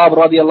al-Khattab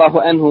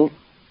radiallahu anhu,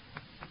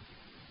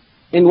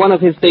 in one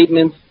of his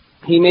statements,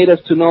 he made us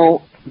to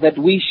know that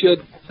we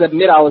should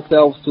submit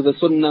ourselves to the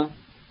sunnah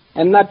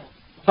and not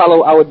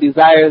follow our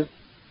desires.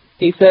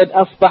 He said,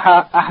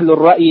 أصبح أهل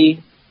الرأي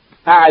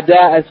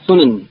أعداء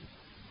السنن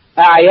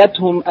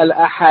أعيتهم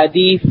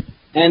الأحاديث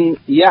أن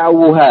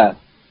يعوها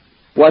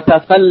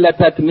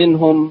وتفلتت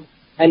منهم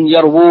أن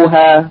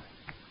يرووها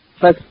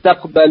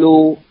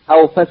فاستقبلوا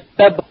أو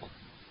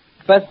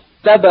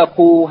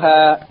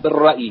فاستبقوها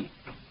بالرأي.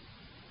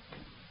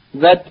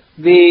 That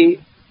the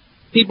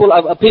people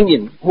of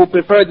opinion who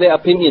preferred their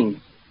opinions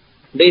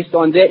based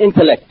on their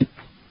intellect,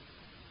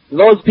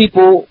 those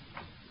people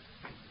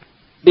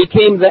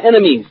became the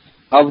enemies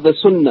of the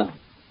sunnah.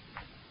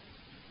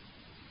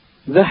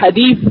 The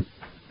hadith,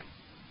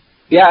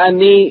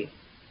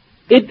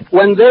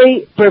 when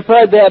they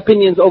preferred their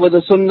opinions over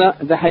the sunnah,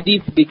 the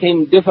hadith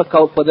became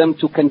difficult for them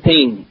to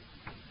contain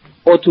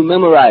or to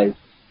memorize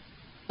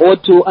or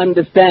to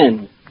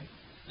understand.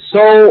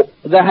 So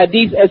the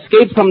hadith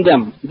escaped from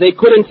them. They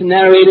couldn't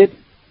narrate it,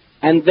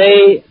 and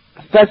they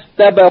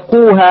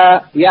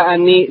فَاسْتَبَقُوهَا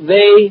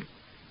they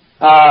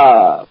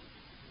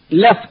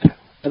left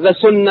the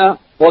sunnah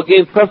or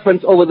gave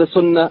preference over the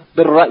sunnah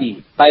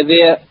بالرأي, by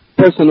their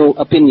personal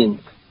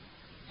opinions.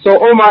 So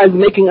Umar is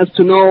making us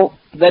to know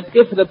that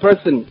if the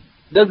person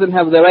doesn't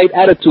have the right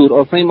attitude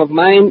or frame of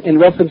mind in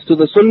reference to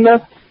the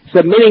sunnah,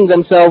 submitting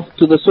themselves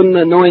to the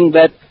sunnah, knowing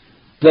that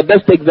the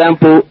best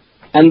example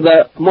and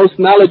the most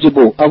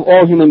knowledgeable of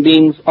all human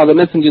beings are the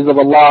messengers of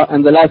Allah,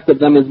 and the last of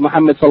them is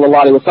Muhammad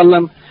sallallahu alaihi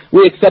wasallam.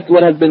 We accept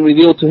what has been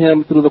revealed to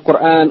him through the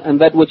Quran and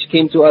that which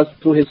came to us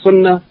through his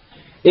sunnah.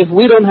 If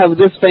we don't have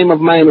this frame of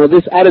mind or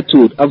this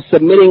attitude of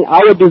submitting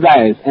our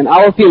desires and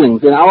our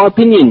feelings and our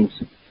opinions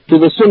to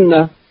the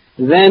sunnah,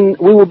 then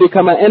we will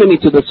become an enemy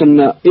to the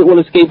sunnah. It will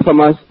escape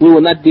from us. We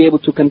will not be able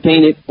to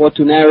contain it or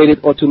to narrate it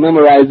or to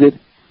memorize it.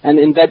 And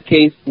in that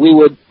case, we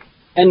would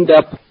end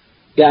up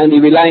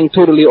relying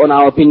totally on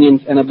our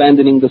opinions and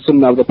abandoning the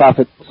sunnah of the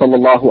Prophet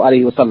sallallahu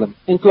alaihi wasallam.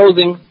 In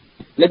closing,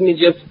 let me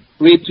just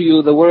read to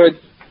you the words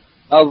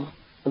of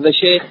the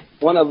Shaykh,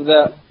 one of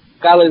the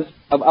scholars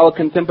of our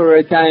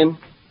contemporary time,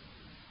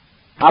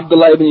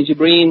 Abdullah ibn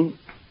Jibreen,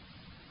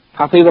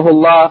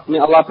 Hafizahullah, may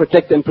Allah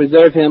protect and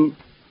preserve him.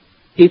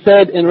 He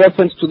said in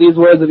reference to these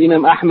words of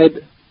Imam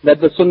Ahmed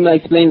that the Sunnah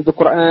explains the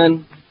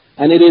Quran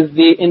and it is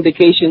the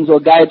indications or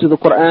guide to the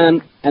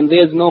Quran, and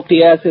there is no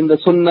qiyas in the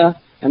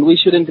Sunnah, and we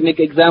shouldn't make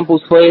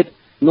examples for it,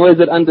 nor is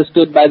it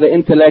understood by the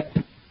intellect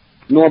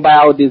nor by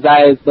our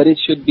desires, but it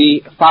should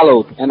be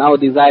followed and our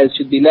desires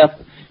should be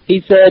left.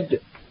 He said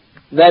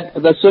that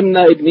the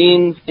Sunnah, it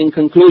means, in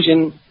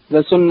conclusion,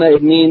 the Sunnah,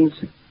 it means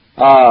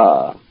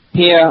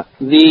here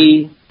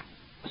the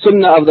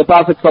Sunnah of the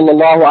Prophet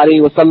sallallahu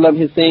alaihi wasallam,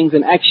 his sayings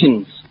and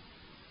actions.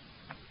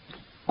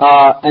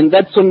 And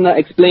that Sunnah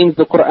explains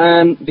the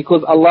Quran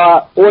because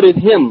Allah ordered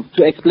him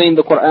to explain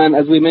the Quran,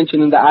 as we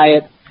mentioned in the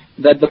ayat,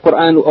 that the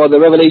Quran or the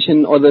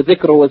revelation or the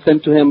dhikr was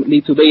sent to him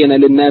لِتُبَيَّنَ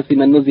لِلنَّاسِ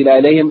مَنْ نُزِلَ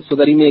إِلَيْهِمْ, so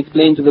that he may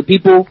explain to the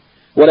people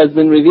what has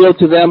been revealed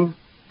to them.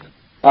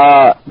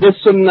 This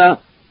Sunnah,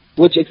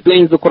 which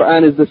explains the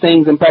Quran, is the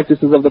sayings and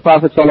practices of the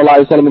Prophet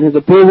ﷺ and his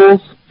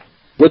approvals,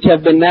 which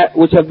have been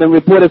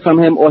reported from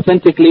him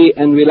authentically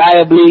and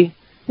reliably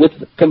with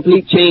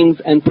complete chains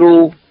and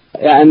through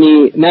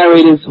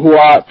narrators who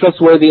are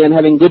trustworthy and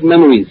having good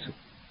memories.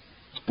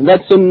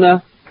 That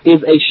Sunnah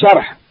is a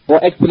sharh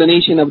or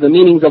explanation of the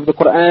meanings of the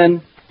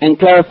Quran and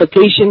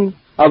clarification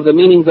of the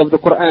meanings of the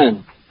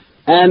Quran.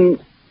 And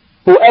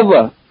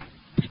whoever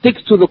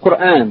sticks to the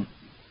Quran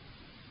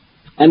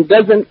and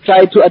doesn't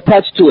try to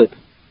attach to it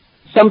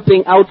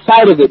something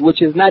outside of it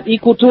which is not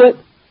equal to it,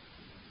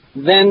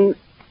 then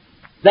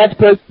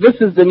this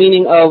is the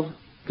meaning of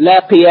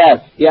la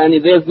qiyas.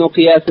 Yani there's no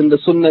qiyas in the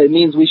sunnah. It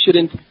means we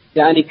shouldn't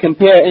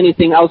compare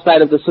anything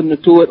outside of the sunnah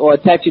to it or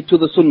attach it to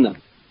the sunnah.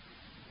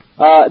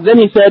 Then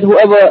he said,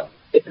 whoever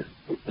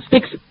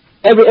sticks,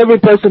 every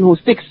person who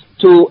sticks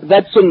to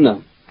that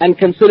sunnah and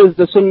considers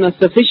the sunnah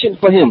sufficient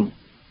for him,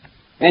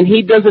 and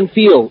he doesn't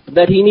feel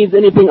that he needs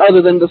anything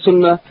other than the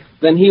sunnah,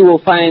 then he will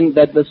find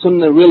that the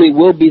sunnah really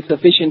will be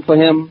sufficient for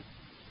him,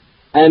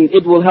 and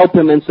it will help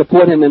him and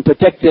support him and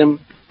protect him.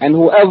 And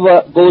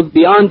whoever goes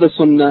beyond the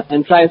sunnah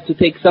and tries to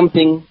take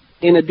something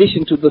in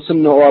addition to the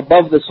sunnah or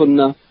above the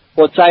sunnah,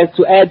 or tries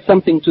to add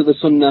something to the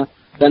sunnah,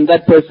 then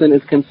that person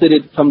is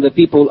considered from the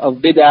people of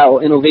bid'ah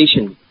or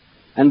innovation.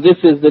 And this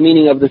is the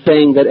meaning of the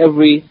saying that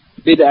every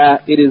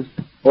bid'ah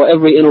or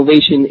every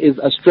innovation is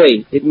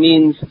astray. It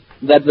means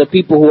that the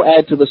people who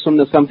add to the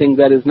sunnah something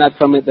that is not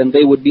from it, then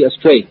they would be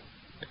astray.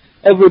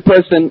 Every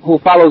person who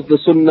follows the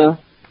sunnah,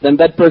 then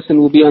that person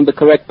will be on the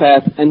correct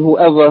path, and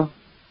whoever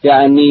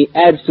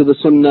adds to the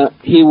sunnah,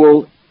 he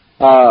will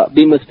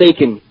be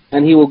mistaken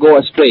and he will go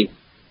astray.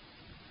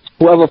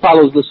 Whoever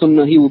follows the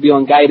sunnah, he will be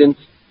on guidance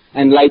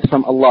and light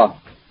from Allah.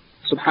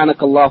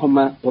 سبحانك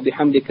اللهم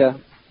وبحمدك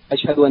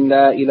أشهد أن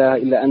لا إله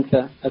إلا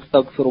أنت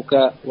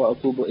أستغفرك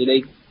وأتوب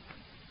إليك.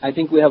 I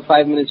think we have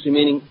 5 minutes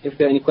remaining. If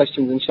there are any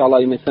questions,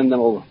 inshallah, you may send them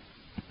over.